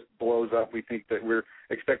as it just blows up. We think that we're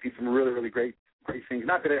expecting some really, really great things.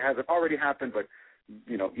 Not that it hasn't already happened, but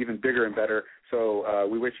even bigger and better. So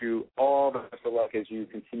we wish you all the best of luck as you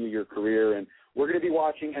continue your career. And we're going to be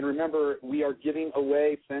watching. And remember, we are giving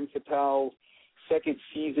away Femme Fatales second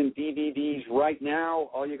season DVDs right now.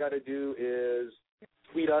 All you got to do is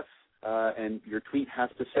tweet us, and your tweet has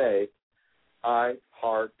to say, I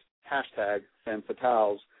heart #Femme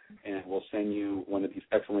Fatales, and we'll send you one of these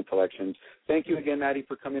excellent collections. Thank you again, Matty,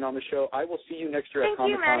 for coming on the show. I will see you next year at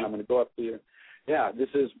Comic-Con. I'm going to go up to you. Yeah, this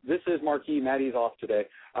is Mark.E. Matty's off today,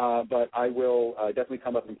 but I will definitely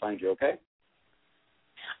come up and find you, okay?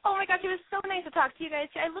 Oh, my gosh, it was so nice to talk to you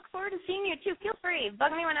guys. I look forward to seeing you, too. Feel free.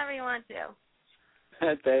 Bug me whenever you want to.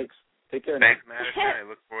 Thanks. Take care. Thanks, Madison. I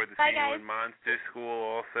look forward to seeing you in Monster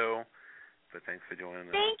School also. But thanks for joining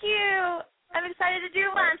us. Thank you. I'm excited to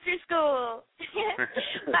do Monster School.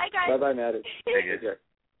 Bye, guys. Bye-bye, Matty. Take care.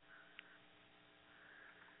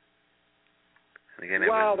 Again,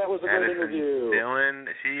 wow, that was a great interview. Dylan,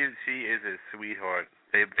 she is a sweetheart.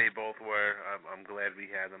 They both were. I'm glad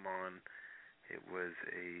we had them on. It was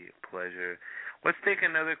a pleasure. Let's take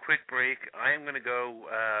another quick break. I am going to go,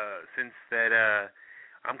 since that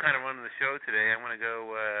I'm kind of running the show today, I'm going to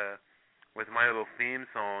go with my little theme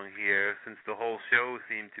song here, since the whole show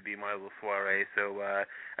seemed to be my little soiree. So I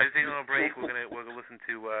just take a little break. We're gonna listen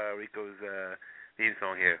to Rico's theme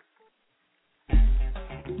song here.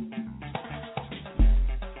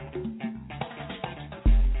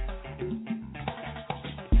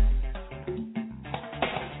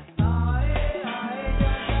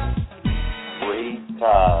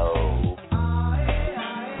 Rico.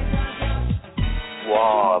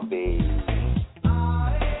 Swabby,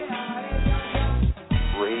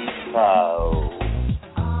 Rico,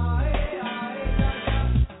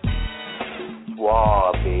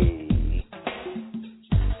 Swabby.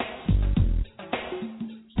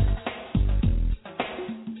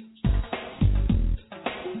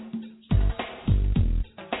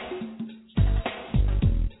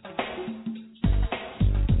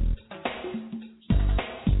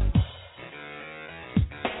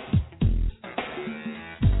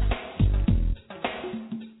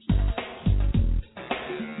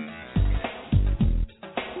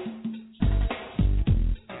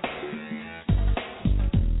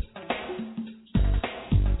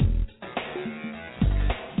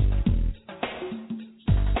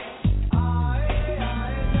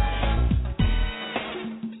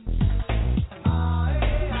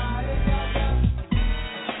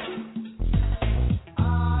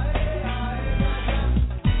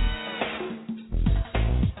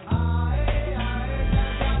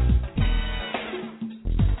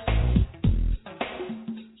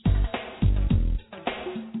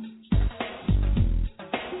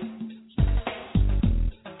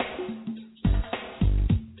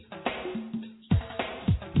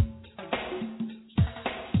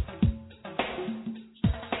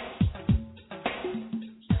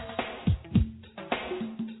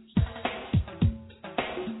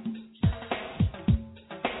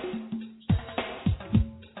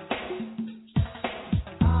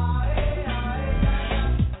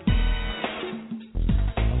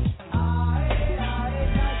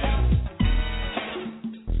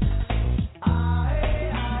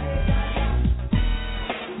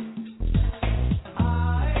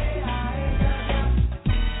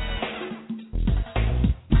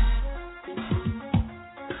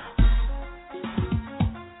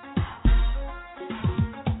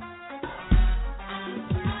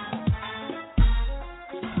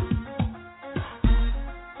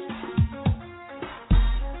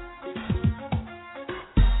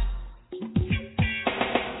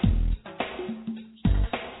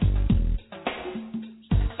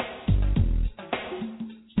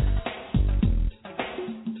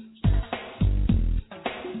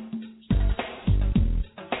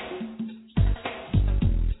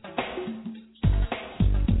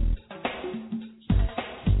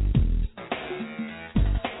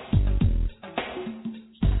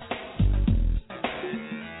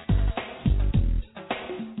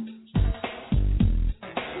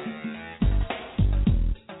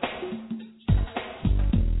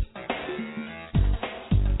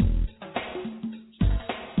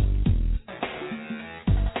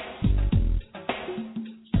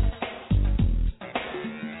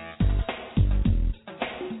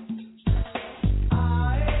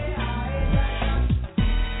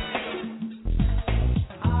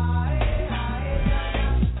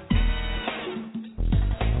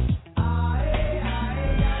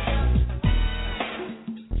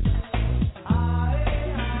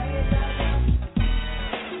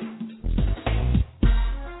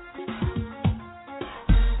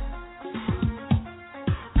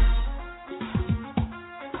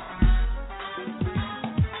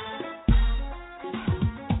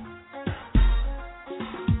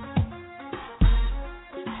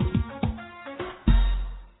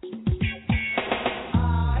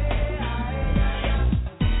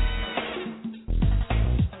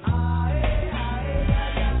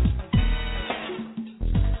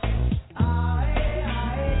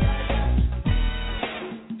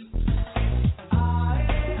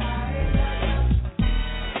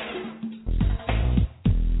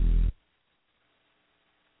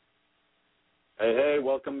 Hey,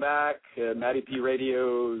 welcome back. Matty P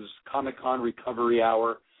Radio's Comic-Con Recovery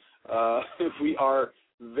Hour. We are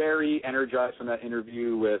very energized from that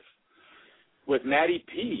interview with Matty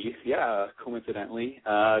P. Yeah, coincidentally.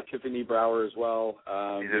 Tiffany Brower as well.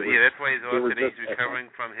 That's why he's off today. He's recovering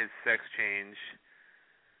from his sex change.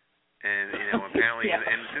 And, apparently,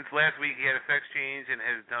 and since last week he had a sex change and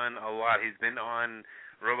has done a lot. He's been on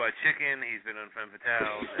Robot Chicken. He's been on Femme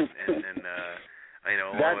Fatales. And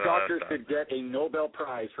that doctor should get a Nobel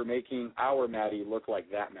Prize for making our Maddie look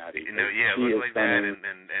like that Maddie. Look like that and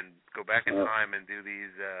go back in time and do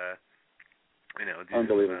these,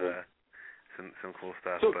 unbelievable. Some cool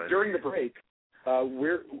stuff. So but during the break,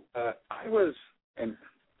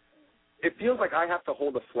 it feels like I have to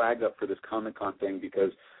hold a flag up for this Comic-Con thing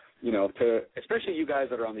because, especially you guys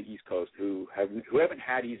that are on the East Coast who haven't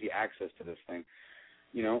had easy access to this thing.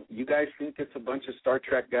 You guys think it's a bunch of Star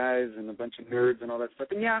Trek guys and a bunch of nerds and all that stuff.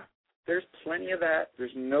 And yeah, there's plenty of that.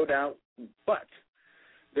 There's no doubt. But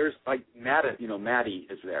there's like Matty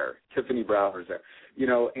is there. Tiffany Brower is there.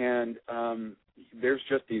 And there's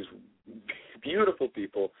just these beautiful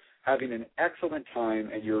people having an excellent time,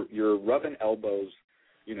 and you're rubbing elbows,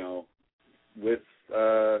 you know, with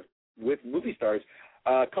movie stars.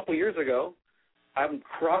 A couple years ago, I'm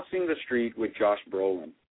crossing the street with Josh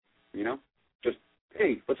Brolin, you know, just,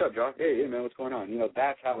 hey, what's up, Josh? Hey, man, what's going on? You know,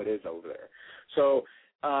 that's how it is over there. So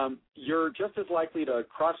you're just as likely to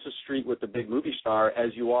cross the street with the big movie star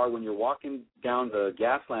as you are when you're walking down the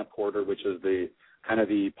Gaslamp Quarter, which is the kind of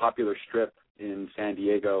the popular strip in San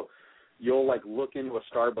Diego. You'll, like, look into a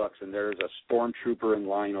Starbucks, and there's a stormtrooper in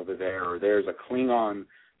line over there, or there's a Klingon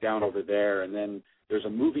down over there, and then there's a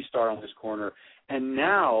movie star on this corner. And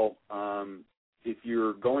now, if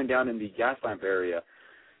you're going down in the Gaslamp area,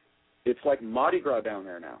 it's like Mardi Gras down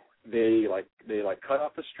there now. They cut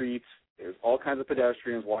off the streets. There's all kinds of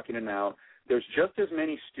pedestrians walking in and out. There's just as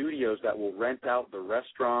many studios that will rent out the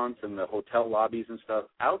restaurants and the hotel lobbies and stuff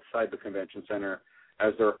outside the convention center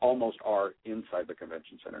as there almost are inside the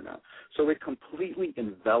convention center now. So it completely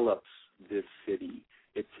envelops this city.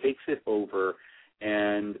 It takes it over.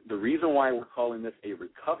 And the reason why we're calling this a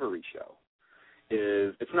recovery show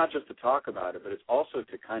is it's not just to talk about it, but it's also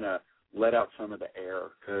to kind of let out some of the air,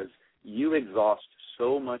 because you exhaust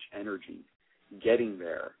so much energy getting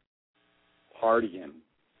there, partying,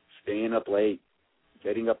 staying up late,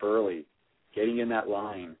 getting up early, getting in that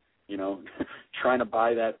line, you know, trying to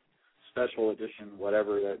buy that special edition,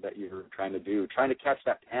 whatever that you're trying to do, trying to catch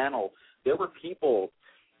that panel. There were people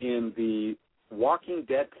in the Walking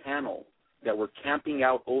Dead panel that were camping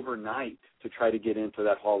out overnight to try to get into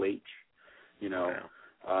that Hall H, you know.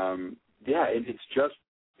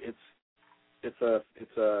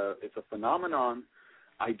 It's a phenomenon.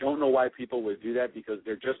 I don't know why people would do that, because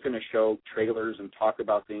they're just going to show trailers and talk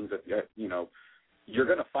about things that, you know, you're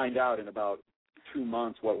going to find out in about 2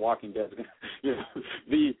 months what Walking Dead is going to, you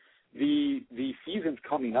know, the season's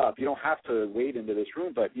coming up. You don't have to wade into this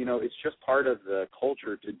room, but, you know, it's just part of the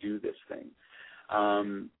culture to do this thing.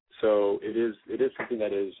 So it is something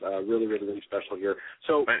that is really, really, really special here.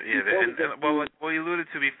 So, but, yeah, well, you alluded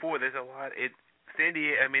to before, there's a lot. San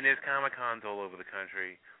Diego, I mean, there's Comic-Cons all over the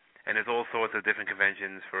country, and there's all sorts of different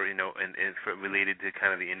conventions for, you know, and for related to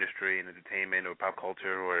kind of the industry and entertainment or pop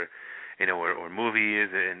culture or, you know, or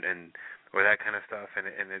movies and or that kind of stuff.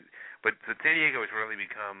 But San Diego has really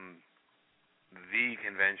become the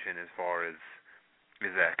convention as far as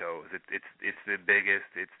that goes. It's the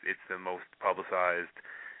biggest. It's the most publicized,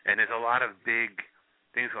 and there's a lot of big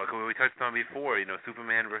things like we touched on before. You know,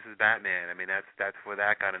 Superman versus Batman. I mean, that's where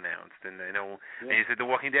that got announced. And you know, and you said The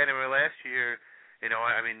Walking Dead. And last year, you know,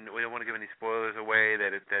 I mean, we don't want to give any spoilers away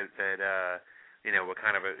that you know, what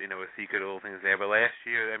kind of a secret little things there. But last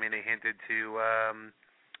year, I mean, they hinted to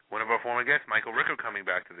one of our former guests, Michael Rooker, coming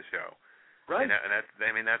back to the show. Right. And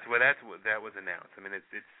that's where that was announced. I mean, it's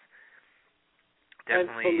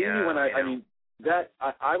definitely. And believe me when I mean that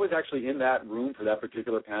I was actually in that room for that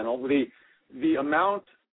particular panel. The amount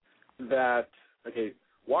that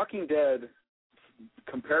Walking Dead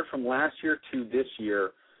compared from last year to this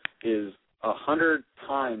year is 100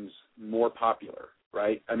 times more popular,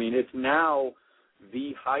 right? I mean, it's now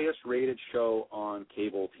the highest rated show on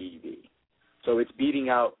cable TV. So it's beating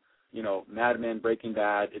out, you know, Mad Men, Breaking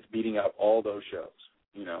Bad. It's beating out all those shows,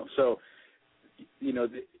 you know. So, you know,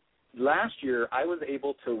 last year I was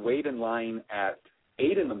able to wait in line at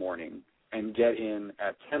 8 in the morning and get in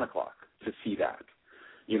at 10 o'clock to see that.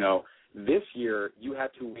 You know, this year you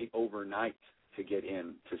had to wait overnight to get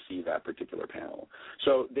in to see that particular panel.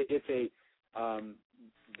 So it's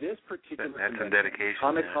this particular that's some dedication.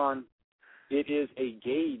 Comic-Con, it is a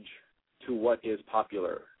gauge to what is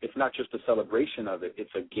popular. It's not just a celebration of it.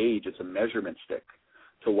 It's a gauge. It's a measurement stick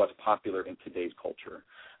to what's popular in today's culture.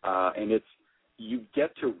 And you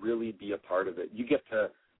get to really be a part of it. You get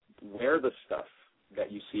to wear the stuff that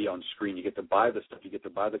you see on screen. You get to buy the stuff. You get to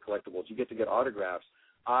buy the collectibles. You get to get autographs.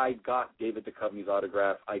 I got David Duchovny's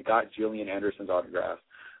autograph. I got Gillian Anderson's autograph.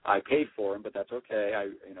 I paid for him, but that's okay.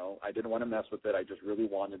 I didn't want to mess with it. I just really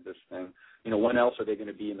wanted this thing. You know, when else are they going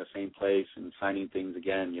to be in the same place and signing things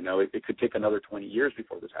again? You know, it could take another 20 years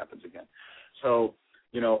before this happens again. So,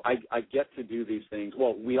 you know, I get to do these things.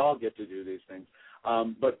 Well, we all get to do these things.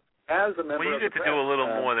 But as a member you of get the to press, do a little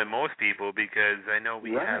more than most people, because I know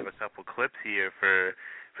we have a couple clips here for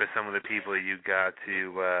some of the people you got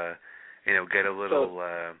to, you know, get a little,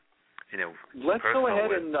 you know, let's go ahead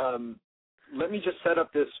with. And let me just set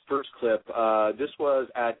up this first clip. This was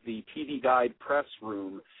at the TV Guide press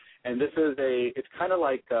room, and this is it's kind of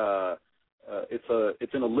like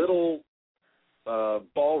it's in a little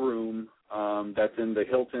ballroom that's in the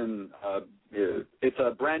Hilton. It's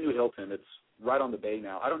a brand new Hilton. It's right on the bay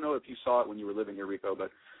now. I don't know if you saw it when you were living here, Rico,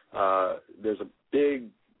 but there's a big,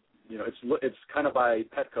 it's kind of by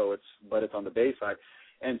Petco, but it's on the bay side.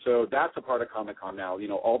 And so that's a part of Comic-Con now.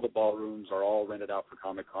 All the ballrooms are all rented out for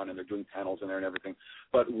Comic-Con, and they're doing panels in there and everything.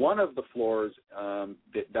 But one of the floors,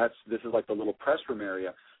 this is like the little press room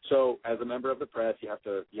area. So as a member of the press, you have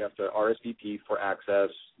to RSVP for access.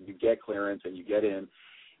 You get clearance, and you get in.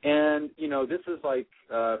 And this is like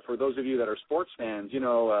for those of you that are sports fans,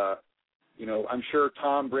 I'm sure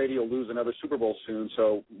Tom Brady will lose another Super Bowl soon.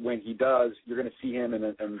 So when he does, you're going to see him, and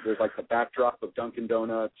there's like the backdrop of Dunkin'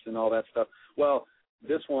 Donuts and all that stuff. Well,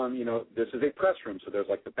 this one, this is a press room, so there's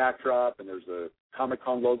like the backdrop, and there's the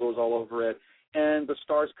Comic-Con logos all over it, and the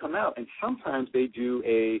stars come out, and sometimes they do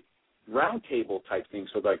a round table type thing.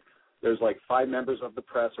 So like there's like 5 members of the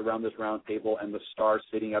press around this round table, and the stars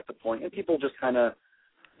sitting at the point, and people just kind of,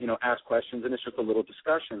 ask questions, and it's just a little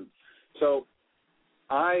discussion. So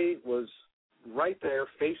I was right there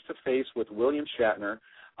face to face with William Shatner.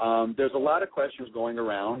 There's a lot of questions going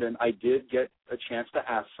around, and I did get a chance to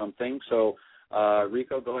ask something. So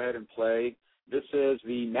Rico, go ahead and play. This is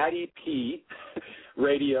the Matty P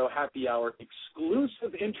Radio Happy Hour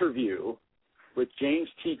exclusive interview with James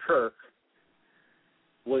T. Kirk.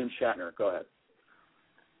 William Shatner, go ahead.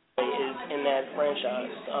 Is in that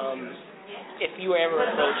franchise. If you were ever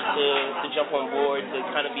approached to jump on board to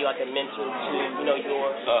kind of be like a mentor to, your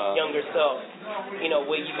younger self,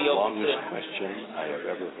 will you be open to? Longest question I have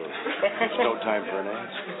ever heard. There's no time for an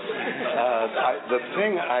answer. The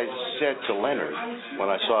thing I said to Leonard when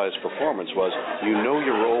I saw his performance was,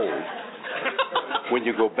 you're old when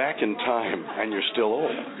you go back in time and you're still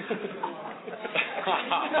old.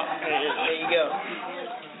 There you go.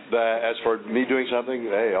 As for me doing something,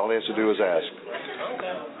 hey, all he has to do is ask.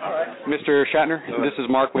 All right. Mr. Shatner, this is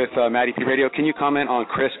Mark with Matty P Radio. Can you comment on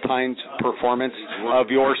Chris Pine's performance of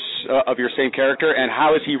your same character, and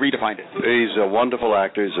how has he redefined it? He's a wonderful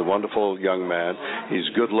actor. He's a wonderful young man. He's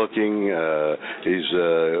good looking. He's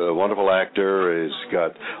a wonderful actor. He's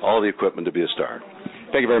got all the equipment to be a star.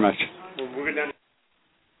 Thank you very much.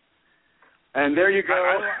 And there you go.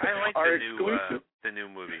 I like our exclusive. The new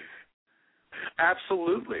movies.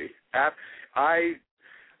 Absolutely.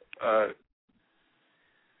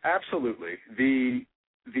 Absolutely. The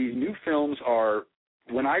new films are,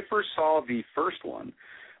 when I first saw the first one,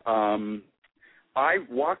 I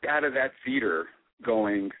walked out of that theater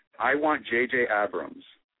going, I want J.J. Abrams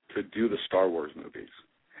to do the Star Wars movies.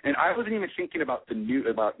 And I wasn't even thinking about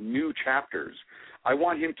new chapters. I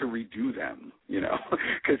want him to redo them,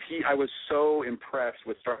 because I was so impressed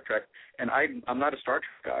with Star Trek. And I'm not a Star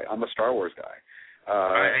Trek guy. I'm a Star Wars guy.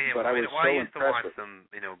 But I was so I used to watch impressed them,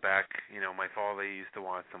 back, my father used to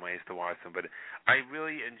watch them, I used to watch them, but I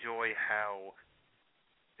really enjoy how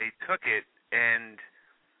they took it and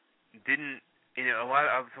didn't, a lot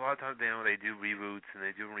of times, they do reboots and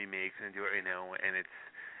they do remakes and do, and it's,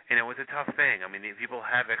 it's a tough thing. I mean, people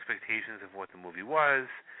have expectations of what the movie was,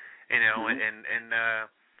 and a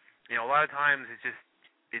lot of times it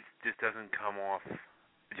just doesn't come off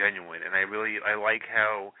genuine, and I like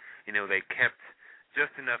how, they kept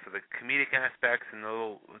just enough of the comedic aspects and the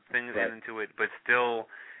little things into it, but still,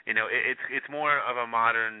 it's more of a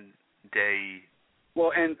modern day.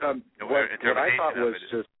 Well, and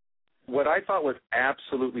what I thought was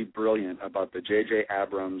absolutely brilliant about the J.J.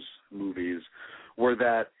 Abrams movies were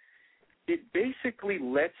that it basically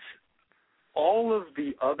lets all of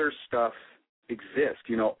the other stuff exist.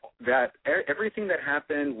 That everything that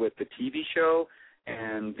happened with the TV show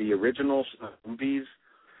and the original movies,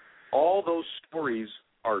 all those stories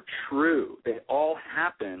are true. They all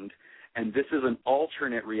happened, and this is an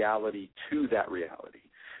alternate reality to that reality.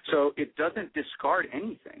 So it doesn't discard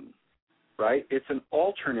anything, right? It's an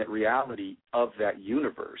alternate reality of that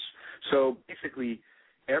universe. So basically,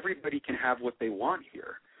 everybody can have what they want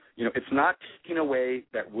here. It's not taking away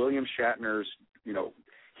that William Shatner's,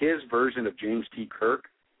 his version of James T. Kirk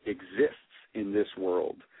exists in this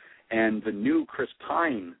world. And the new Chris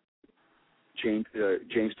Pine James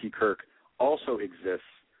T. Kirk also exists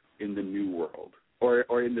in the new world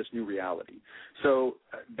or in this new reality. So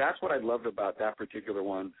that's what I loved about that particular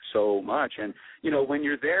one so much. And, when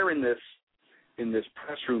you're there in this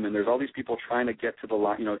press room and there's all these people trying to get to the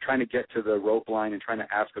line, trying to get to the rope line and trying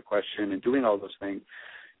to ask a question and doing all those things,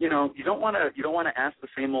 you don't want to ask the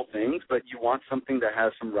same old things, but you want something that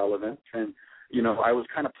has some relevance. And I was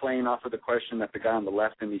kind of playing off of the question that the guy on the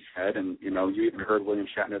left in me said, and you even heard William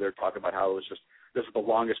Shatner there talk about how it was just, this is the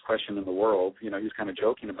longest question in the world. He was kind of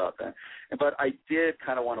joking about that. But I did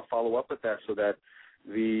kind of want to follow up with that so that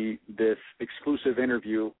this exclusive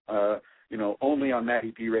interview, only on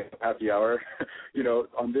Matty P Radio Happy Hour,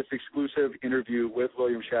 on this exclusive interview with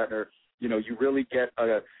William Shatner, you really get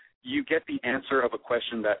the answer of a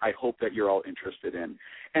question that I hope that you're all interested in.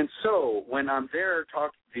 And so when I'm there,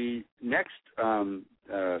 the next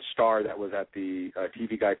star that was at the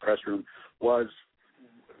TV Guide press room was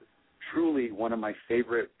truly one of my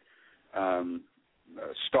favorite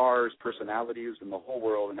stars, personalities in the whole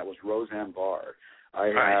world, and that was Roseanne Barr. I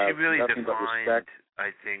have she really nothing but respect.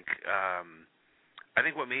 I think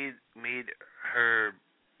what made her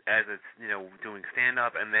as doing stand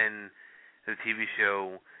up and then the TV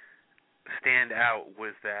show stand out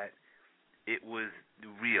was that it was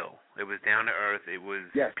real. It was down to earth. It was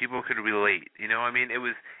people could relate. It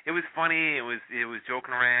was funny. It was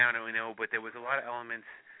joking around. But there was a lot of elements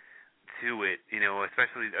to it.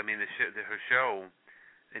 Especially her show.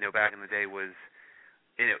 Back in the day was.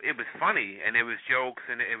 It was funny and it was jokes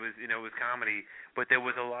and it was it was comedy, but there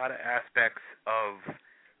was a lot of aspects of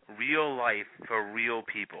real life for real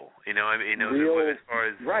people. As far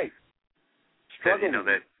as struggling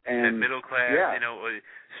that middle class,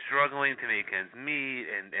 struggling to make ends meet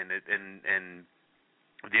and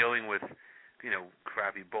dealing with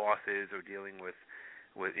crappy bosses or dealing with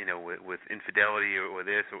infidelity or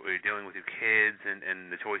this, or you're dealing with your kids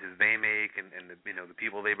and the choices they make and the the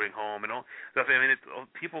people they bring home and all stuff.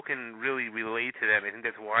 People can really relate to that. I think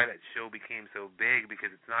that's why that show became so big,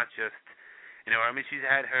 because it's not just she's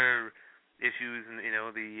had her issues and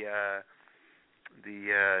the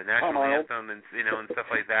national anthem and and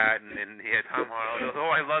stuff like that and Tom Harrell.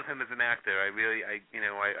 Although I love him as an actor, I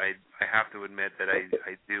have to admit that I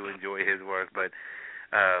do enjoy his work, but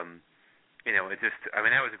it just, that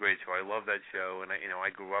was a great show. I love that show, and I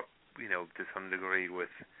grew up, to some degree with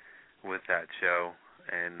that show,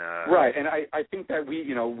 and right. And I think that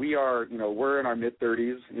we are, we're in our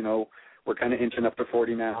mid-30s, we're kind of inching up to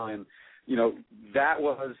 40 now, and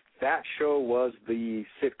that show was the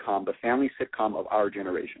sitcom, the family sitcom of our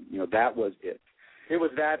generation. That was it. It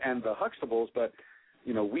was that and the Huxtables, but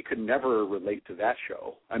we could never relate to that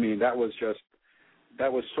show.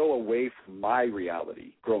 That was so away from my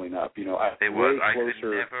reality growing up. I could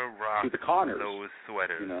never rock to the Connors. Those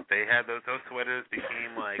sweaters. They had those sweaters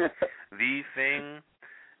became like the thing,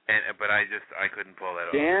 but I couldn't pull that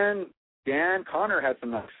off. Dan Connor had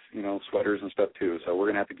some nice, sweaters and stuff too. So we're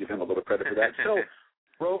gonna have to give him a little credit for that. So,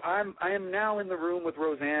 I am now in the room with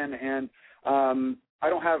Roseanne, and I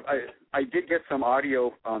did get some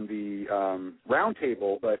audio on the round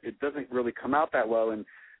table, but it doesn't really come out that well, and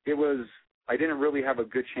I didn't really have a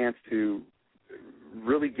good chance to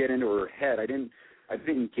really get into her head. I didn't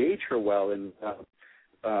engage her well, and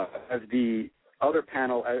as the other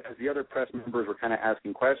press members were kind of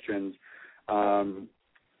asking questions,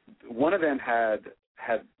 one of them had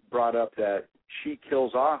brought up that she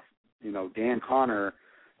kills off, Dan Connor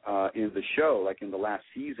in the show, like in the last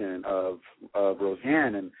season of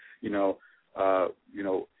Roseanne, and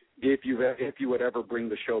if you would ever bring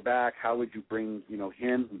the show back, how would you bring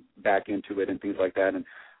him back into it and things like that? And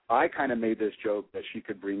I kind of made this joke that she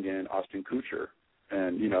could bring in Austin Kutcher,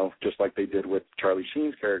 and just like they did with Charlie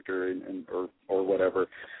Sheen's character or whatever.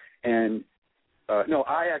 And no,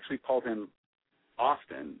 I actually called him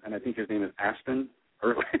Austin, and I think his name is Aston.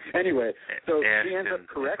 Or anyway, so she ends up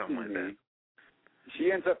correcting me.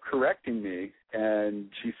 She ends up correcting me, and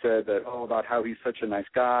she said that about how he's such a nice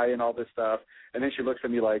guy and all this stuff. And then she looks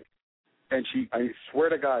at me like, and I swear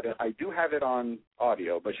to God, I do have it on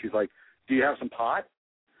audio, but she's like, "Do you have some pot?"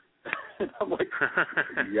 And I'm like,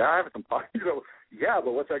 "Yeah, I have some pot." Yeah,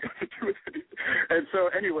 but what's that got to do with it? And so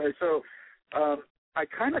anyway, I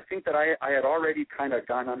kind of think that I had already kind of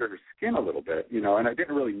gone under her skin a little bit, and I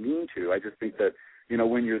didn't really mean to. I just think that,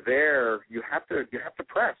 when you're there, you have to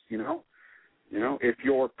press, if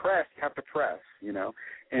you're pressed, you have to press, and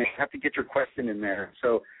you have to get your question in there.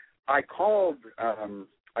 So I called our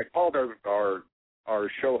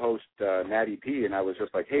show host, Matty P, and I was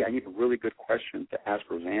just like, hey, I need a really good question to ask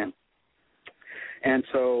Roseanne. And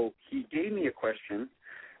so he gave me a question.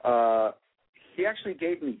 He actually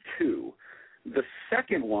gave me two. The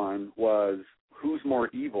second one was, who's more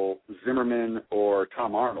evil, Zimmerman or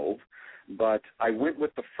Tom Arnold? But I went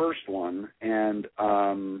with the first one, and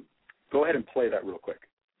go ahead and play that real quick.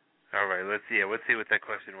 All right, let's see what that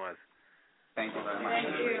question was. Thank you very much.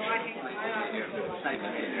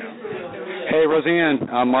 Hey, Roseanne,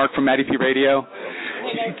 I'm Mark from Matty P Radio.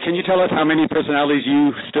 Can you tell us how many personalities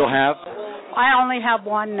you still have? I only have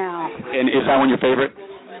one now. And is that one your favorite?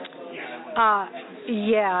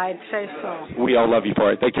 Yeah, I'd say so. We all love you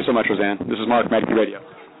for it. Thank you so much, Roseanne. This is Mark from Matty P Radio.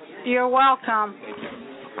 You're welcome.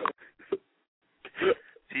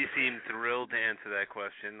 She She seemed thrilled to answer that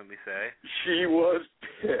question, let me say. She was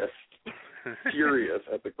pissed, furious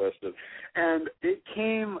at the question. And it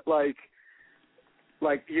came like,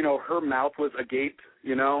 her mouth was agape,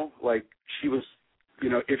 like she was,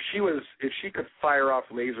 if she could fire off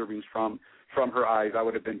laser beams from her eyes, I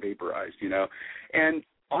would have been vaporized, And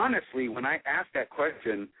honestly, when I asked that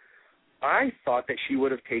question, I thought that she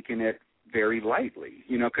would have taken it very lightly,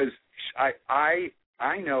 because I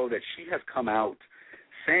know that she has come out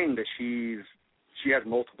saying that she has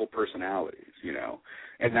multiple personalities,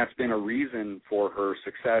 and that's been a reason for her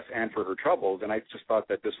success and for her troubles. And I just thought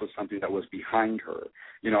that this was something that was behind her.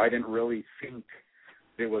 I didn't really think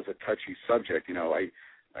it was a touchy subject.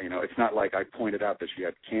 It's not like I pointed out that she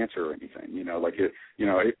had cancer or anything.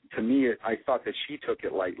 To me, I thought that she took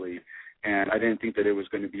it lightly, and I didn't think that it was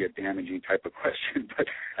going to be a damaging type of question. But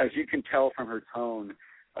as you can tell from her tone,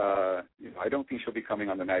 I don't think she'll be coming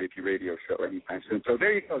on the Matty P radio show anytime soon. So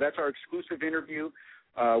there you go. That's our exclusive interview,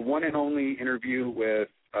 one and only interview with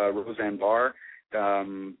Roseanne Barr. I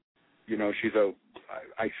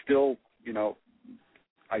still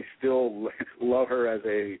love her as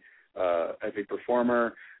a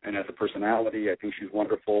performer and as a personality. I think she's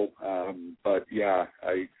wonderful. But yeah,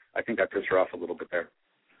 I think I pissed her off a little bit there.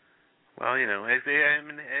 Well,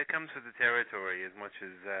 it comes with the territory as much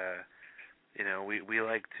as we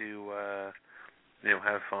like to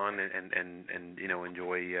have fun and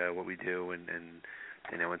enjoy what we do, and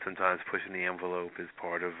sometimes pushing the envelope is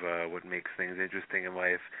part of what makes things interesting in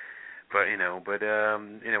life. But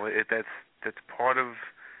that's part of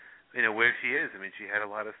where she is. I mean, she had a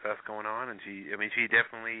lot of stuff going on, and she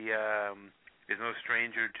definitely is no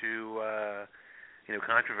stranger to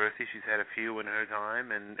controversy. She's had a few in her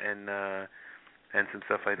time, and some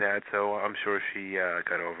stuff like that. So I'm sure she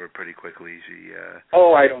got over it pretty quickly.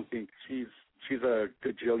 I don't think she's a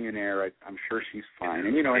gajillionaire. I'm sure she's fine.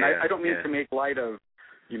 And and I don't mean to make light of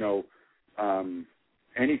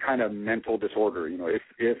any kind of mental disorder.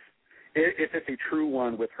 If it's a true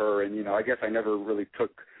one with her, and I guess I didn't really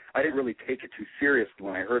take it too seriously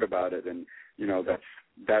when I heard about it, and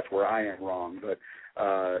that's where I am wrong. But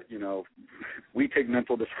we take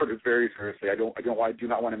mental disorders very seriously. I do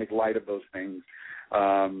not want to make light of those things.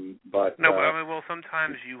 But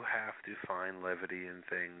sometimes you have to find levity in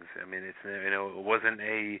things. I mean, it's it wasn't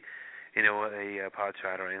a pot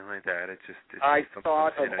shot or anything like that. I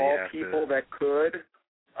thought of all people that could,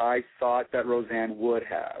 I thought that Roseanne would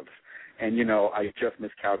have. And I just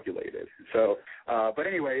miscalculated. So, but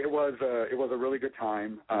anyway, it was a really good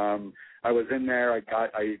time. I was in there. I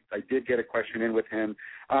did get a question in with him.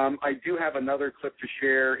 I do have another clip to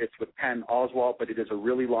share. It's with Patton Oswalt, but it is a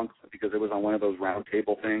really long clip because it was on one of those round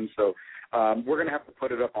table things. So we're going to have to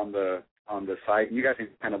put it up on the site, and you guys can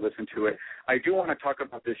kind of listen to it. I do want to talk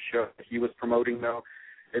about this show that he was promoting, though.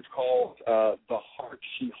 It's called The Heart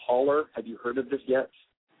She Holler. Have you heard of this yet?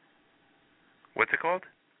 What's it called?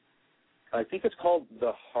 I think it's called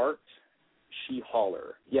The Heart She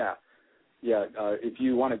Holler. Yeah. If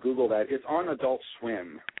you want to Google that, it's on Adult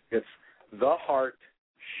Swim. It's The Heart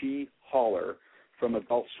She Holler from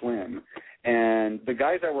Adult Swim. And the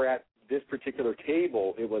guys that were at this particular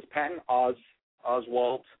table, it was Patton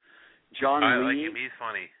Oswalt, John Lee. I like him. He's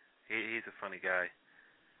funny. He's a funny guy.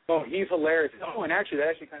 Oh, he's hilarious. Oh, and actually,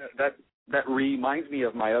 that reminds me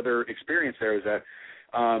of my other experience there. Is that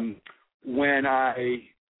when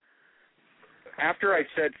after I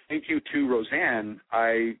said thank you to Roseanne,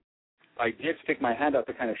 I did stick my hand out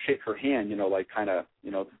to kind of shake her hand,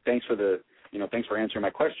 thanks for answering my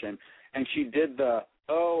question. And she did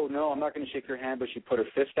oh, no, I'm not going to shake your hand, but she put her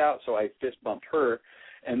fist out, so I fist bumped her.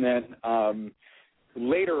 And then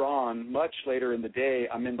later on, much later in the day,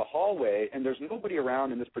 I'm in the hallway, and there's nobody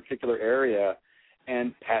around in this particular area,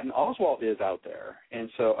 and Patton Oswalt is out there. And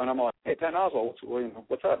I'm like, hey, Patton Oswalt,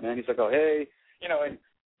 what's up, man? He's like, oh, hey, and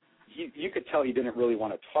you could tell he didn't really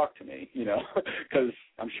want to talk to me, because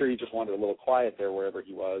I'm sure he just wanted a little quiet there wherever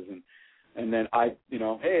he was. And then I,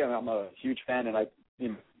 hey, I'm a huge fan, and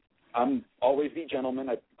I'm always the gentleman.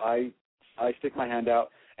 I stick my hand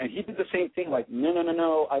out, and he did the same thing, like,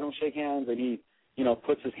 no, I don't shake hands, and he,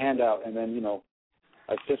 puts his hand out, and then,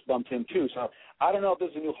 I fist bumped him too. So I don't know if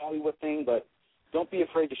this is a new Hollywood thing, but don't be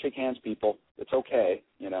afraid to shake hands, people. It's okay,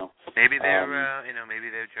 Maybe they're, maybe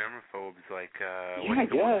they're germaphobes, like,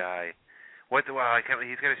 what's the one guy?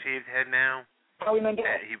 He's got a shaved head now. Howie Mandel.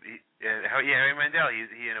 Howie Mandel. He's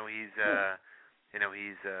a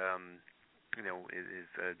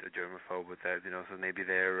germaphobe with that, so maybe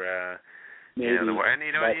they're, maybe.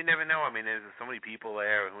 You never know. I mean, there's so many people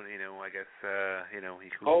there who, I guess, he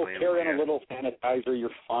could. Oh, carry in a little sanitizer, you're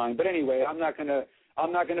fine. But anyway, I'm not gonna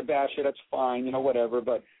I'm not going to bash it. That's fine, whatever.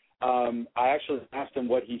 But I actually asked him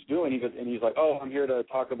what he's doing. He's like, oh, I'm here to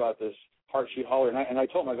talk about this Heart-She Holler. And I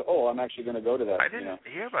told him, I go, oh, I'm actually going to go to that. I didn't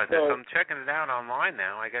hear about this. I'm checking it out online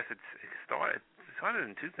now. I guess it started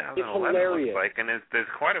in 2011. It's hilarious. It looks like, and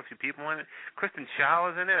there's quite a few people in it. Kristen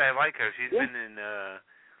Schaal is in it. I like her. She's been in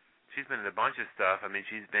a bunch of stuff. I mean,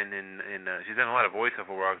 she's been in she's done a lot of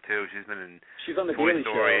voiceover work too. She's on the Toy Daily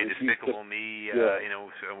Story, Show. Despicable Me,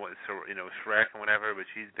 Shrek and whatever. But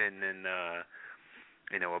she's been in a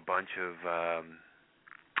bunch of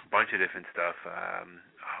different stuff.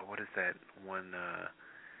 What is that one?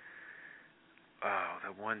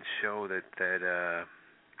 The one show that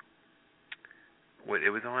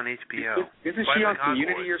it was on HBO. Isn't she on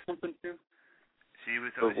Community or something too? She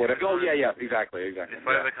was. Yeah, exactly. It's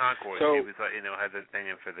Flight of the Conchords. So, she was had the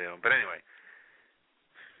thing in for them. But anyway.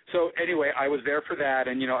 So anyway, I was there for that,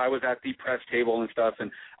 and I was at the press table and stuff,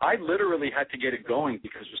 and I literally had to get it going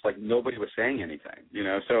because just like nobody was saying anything,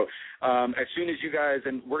 So as soon as you guys,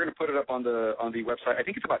 and we're going to put it up on the website. I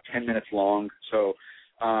think it's about 10 minutes long, so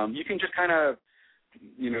you can just kind of.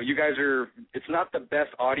 You guys it's not the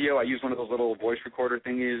best audio. I use one of those little voice recorder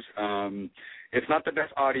thingies. It's not the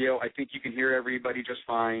best audio. I think you can hear everybody just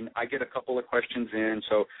fine. I get a couple of questions in.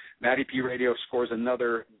 So Matty P Radio scores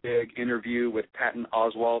another big interview with Patton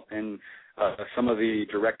Oswalt and some of the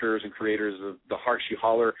directors and creators of the Heart-She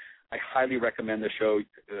Holler. I highly recommend the show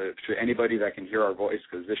to anybody that can hear our voice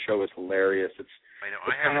because this show is hilarious. It's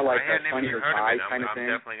kind of like a Funny or Die kind of thing.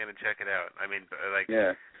 I'm definitely going to check it out. I mean,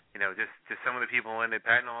 yeah. Just some of the people in it.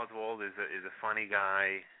 Patton Oswalt is a funny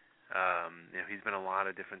guy. He's been in a lot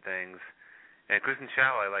of different things. And Kristen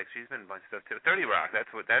Schaal, she's been in a bunch of stuff too. 30 Rock, that's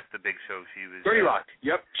the big show she was. 30 Rock,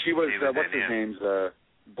 yep. She was what's his name's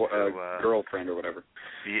girlfriend or whatever.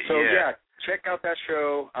 Yeah, check out that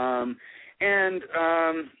show. And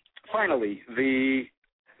finally,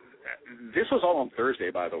 this was all on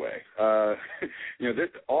Thursday, by the way.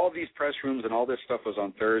 All these press rooms and all this stuff was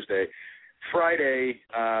on Thursday. Friday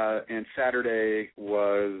and Saturday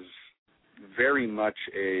was very much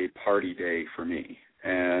a party day for me.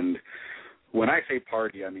 And when I say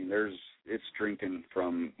party, I mean it's drinking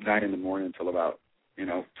from 9 in the morning until about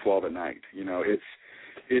 12 at night. It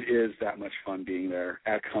is that much fun being there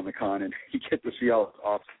at Comic-Con, and you get to see all this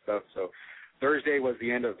awesome stuff. So Thursday was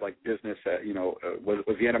the end of business.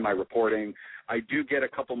 Was the end of my reporting. I do get a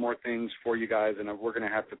couple more things for you guys, and we're going to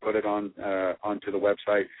have to put it on onto the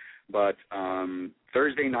website. But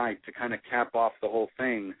Thursday night, to kind of cap off the whole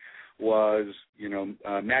thing, was,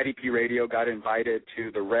 Matty P Radio got invited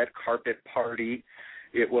to the red carpet party.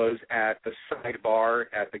 It was at the Sidebar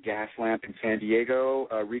at the Gas Lamp in San Diego.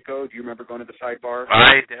 Rico, do you remember going to the Sidebar?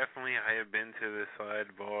 I have been to the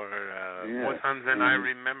Sidebar more times than I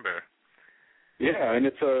remember. Yeah, and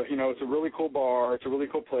it's a really cool bar. It's a really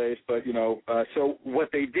cool place. But so what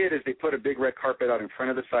they did is they put a big red carpet out in front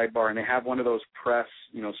of the Sidebar, and they have one of those press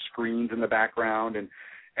screens in the background. And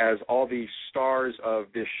as all the stars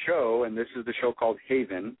of this show, and this is the show called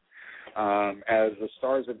Haven, as the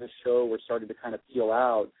stars of this show were starting to kind of peel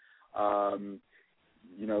out,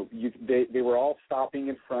 they were all stopping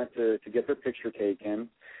in front to get their picture taken.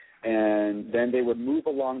 And then they would move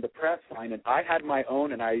along the press line, and I had my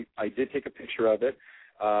own, and I did take a picture of it,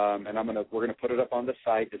 and we're gonna put it up on the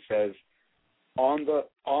site. It says on the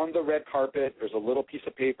red carpet, there's a little piece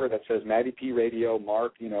of paper that says Matty P Radio,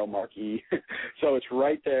 Mark.E. So it's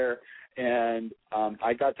right there, and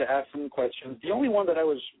I got to ask some questions. The only one that I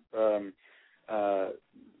was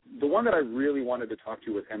the one that I really wanted to talk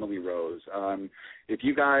to was Emily Rose. If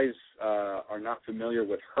you guys are not familiar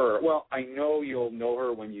with her, well, I know you'll know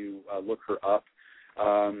her when you look her up.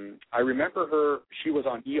 I remember her. She was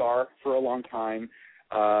on ER for a long time.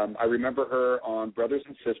 I remember her on Brothers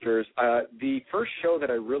and Sisters. The first show that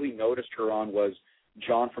I really noticed her on was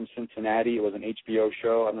John from Cincinnati. It was an HBO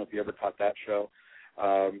show. I don't know if you ever caught that show.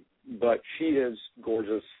 But she is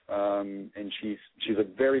gorgeous, and she's a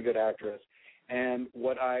very good actress. And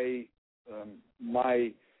what I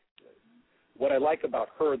like about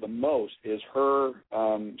her the most is her.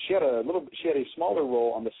 She had a smaller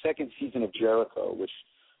role on the second season of Jericho, which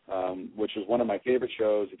is one of my favorite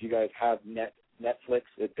shows. If you guys have Netflix,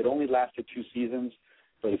 it only lasted 2 seasons,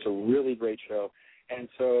 but it's a really great show. And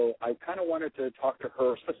so I kind of wanted to talk to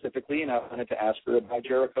her specifically, and I wanted to ask her about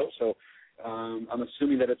Jericho. So I'm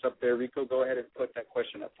assuming that it's up there. Rico, go ahead and put that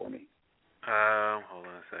question up for me. Hold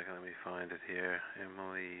on a second. Let me find it here.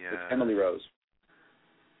 It's Emily Rose.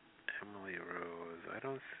 Emily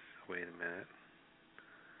Rose. Wait a minute.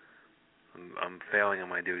 I'm failing on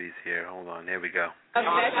my duties here. Hold on, here we go.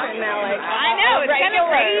 Obsession now, like I know, it's kind of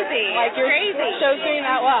crazy. Like your show's doing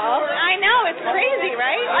that well. I know, it's crazy,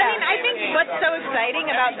 right? I mean, I think what's so exciting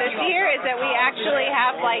about this year is that we actually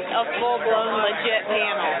have like a full-blown legit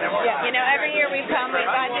panel. Yeah. You know, every year we've gotten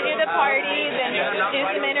to do the parties and do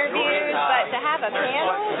some interviews, but to have a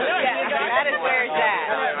panel, that is where it's at.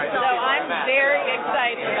 So I'm very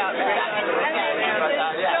excited about that.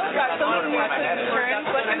 Show's got so many more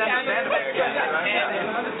twists and turns.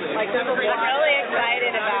 I'm really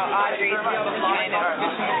excited about Audrey's kind of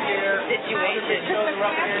situation.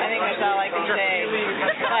 I think that's all I can say.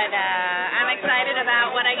 But I'm excited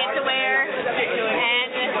about what I get to wear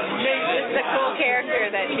and just the cool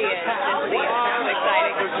character that she is. It's so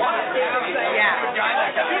exciting. Yeah.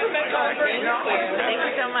 Thank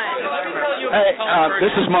you so much. Hey,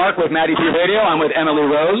 this is Mark with Matty P Radio. I'm with Emily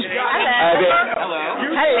Rose. Hello.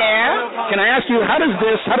 Can I ask you, how does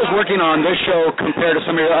working on this show compare to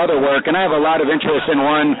some of your other work? And I have a lot of interest in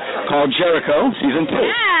one called Jericho, Season 2.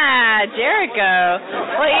 Yeah, Jericho.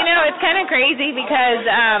 Well, you know, it's kind of crazy because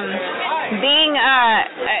being,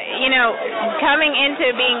 coming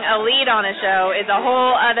into being a lead on a show is a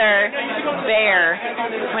whole other bear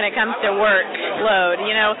when it comes to workload.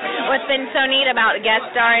 You know, what's been so neat about guest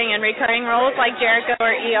starring and recurring roles like Jericho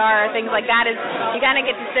or ER or things like that is you kind of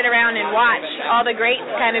get to sit around and watch all the greats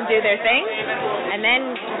kind of do their thing, and then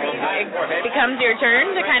it becomes your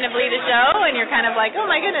turn to kind of lead a show, and you're kind of like, oh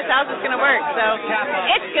my goodness, how's this going to work? So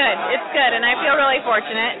it's good, and I feel really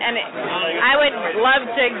fortunate, and I would love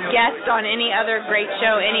to guest on any other great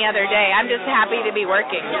show any other day. I'm just happy to be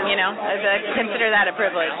working, you know, consider that a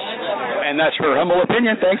privilege. And that's her humble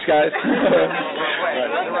opinion. Thanks, guys.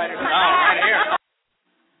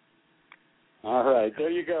 All right,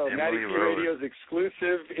 there you go. Emily Matty P Rose. Radio's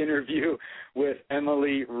exclusive interview with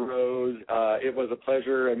Emily Rose. It was a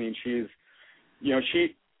pleasure. I mean, she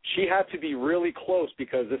had to be really close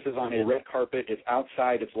because this is on a red carpet. It's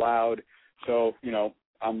outside. It's loud. So,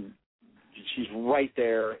 she's right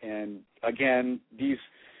there. And again,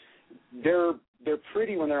 they're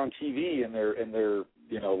pretty when they're on TV and they're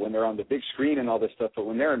when they're on the big screen and all this stuff. But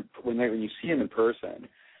when you see them in person,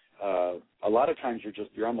 a lot of times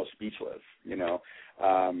you're almost speechless,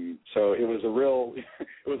 So it was a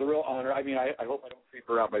real honor. I mean, I hope I don't creep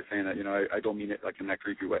her out by saying that, I don't mean it like in that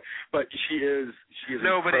creepy way. But she is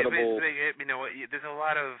incredible. But there's a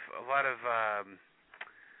lot of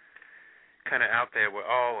kind of out there where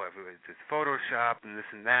it's just Photoshop and this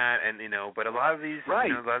and that, and but a lot of these a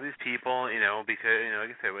lot of these people, because like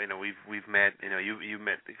I said, we've met, you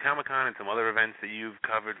met the Comic-Con and some other events that you've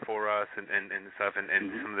covered for us and stuff, and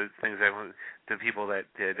some of the things that the people that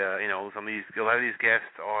did, a lot of these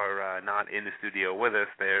guests are not in the studio with us.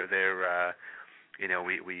 They're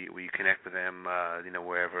we connect with them,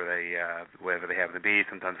 wherever they happen to be.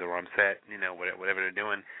 Sometimes they're on set, whatever they're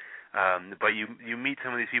doing. But you meet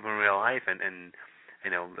some of these people in real life, and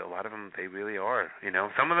a lot of them, they really are.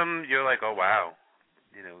 Some of them you're like, oh wow,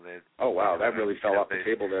 that really fell off the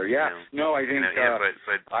table there. Yeah, no, I think.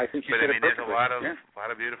 But I think you said it there's perfectly. a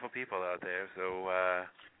lot of beautiful people out there. So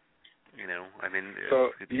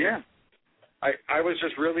I was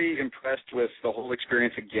just really impressed with the whole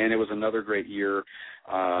experience. Again, it was another great year.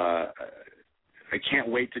 I can't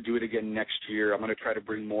wait to do it again next year. I'm going to try to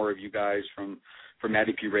bring more of you guys from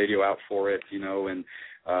Matty P Radio out for it, and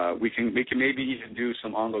we can maybe even do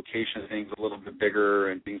some on-location things a little bit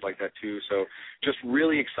bigger and things like that too. So just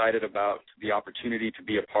really excited about the opportunity to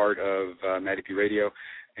be a part of Matty P Radio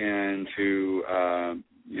and to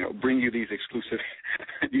bring you these exclusive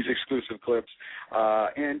clips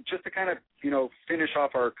and just to kind of finish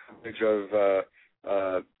off our coverage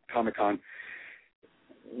of Comic-Con.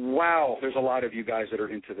 Wow, there's a lot of you guys that are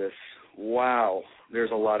into this. Wow,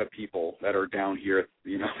 there's a lot of people that are down here,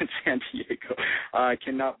 in San Diego. I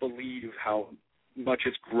cannot believe how much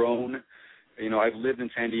it's grown. I've lived in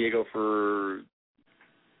San Diego for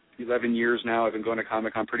 11 years now. I've been going to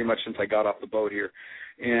Comic-Con pretty much since I got off the boat here,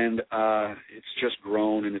 and it's just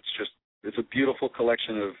grown, and it's a beautiful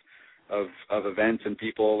collection of events and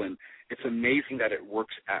people, and it's amazing that it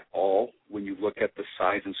works at all when you look at the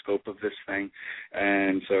size and scope of this thing.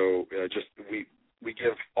 And so we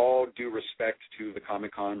give all due respect to the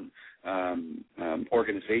Comic-Con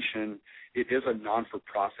organization. It is a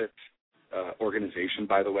non-for-profit organization,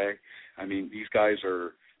 by the way. I mean, these guys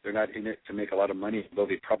they're not in it to make a lot of money, though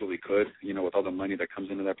they probably could, with all the money that comes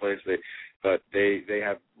into their place. But they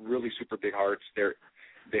have really super big hearts.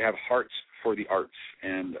 They have hearts for the arts,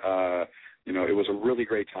 and it was a really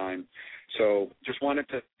great time. So just wanted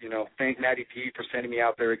to, thank Matty P for sending me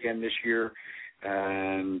out there again this year.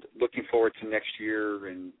 and looking forward to next year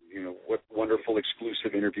and, what wonderful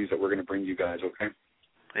exclusive interviews that we're going to bring you guys, okay?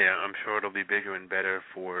 Yeah, I'm sure it'll be bigger and better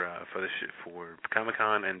for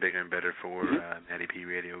Comic-Con and bigger and better for Matty P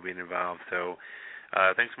Radio being involved. So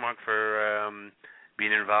thanks, Mark, for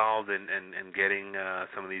being involved and getting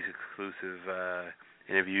some of these exclusive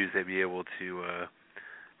interviews that we'll be able to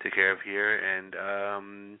take care of here.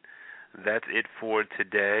 And that's it for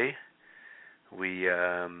today. We'll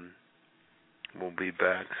be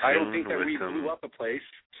back soon. I don't think that we blew up the place,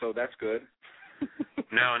 so that's good.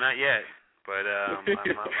 No, not yet. But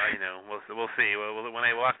we'll see. When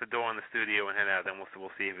I lock the door in the studio and head out, then we'll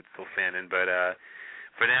see if it's still standing. But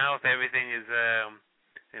for now, if everything is,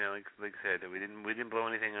 like I said, we didn't blow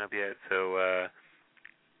anything up yet, so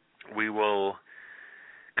we will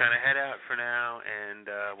kind of head out for now, and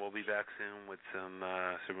we'll be back soon with some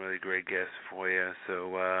really great guests for you. So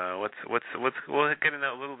we'll get in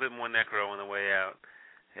a little bit more necro on the way out,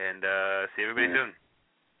 and see everybody soon.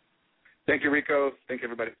 Thank you, Rico. Thank you,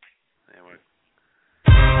 everybody. Yeah, we're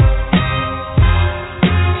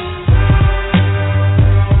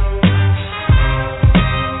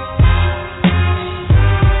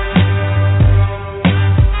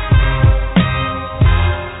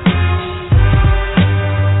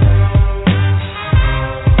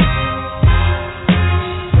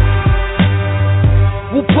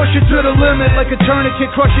push it to the limit like a tourniquet,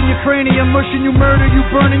 crushing your cranium, mushing you, murder you,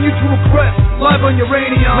 burning you to a crisp, live on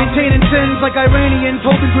uranium, maintaining sins like Iranians,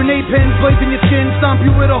 holding grenade pins, blazing your skin, stomp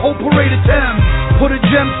you with a whole parade of Thames. Put a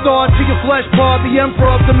gem star to your flesh part, the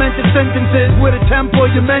emperor of demented sentences with a temper,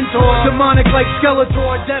 your mentor, demonic like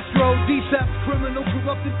Skeletor, Destro, Decepts, criminal,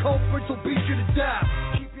 corrupted culprits will beat you to death.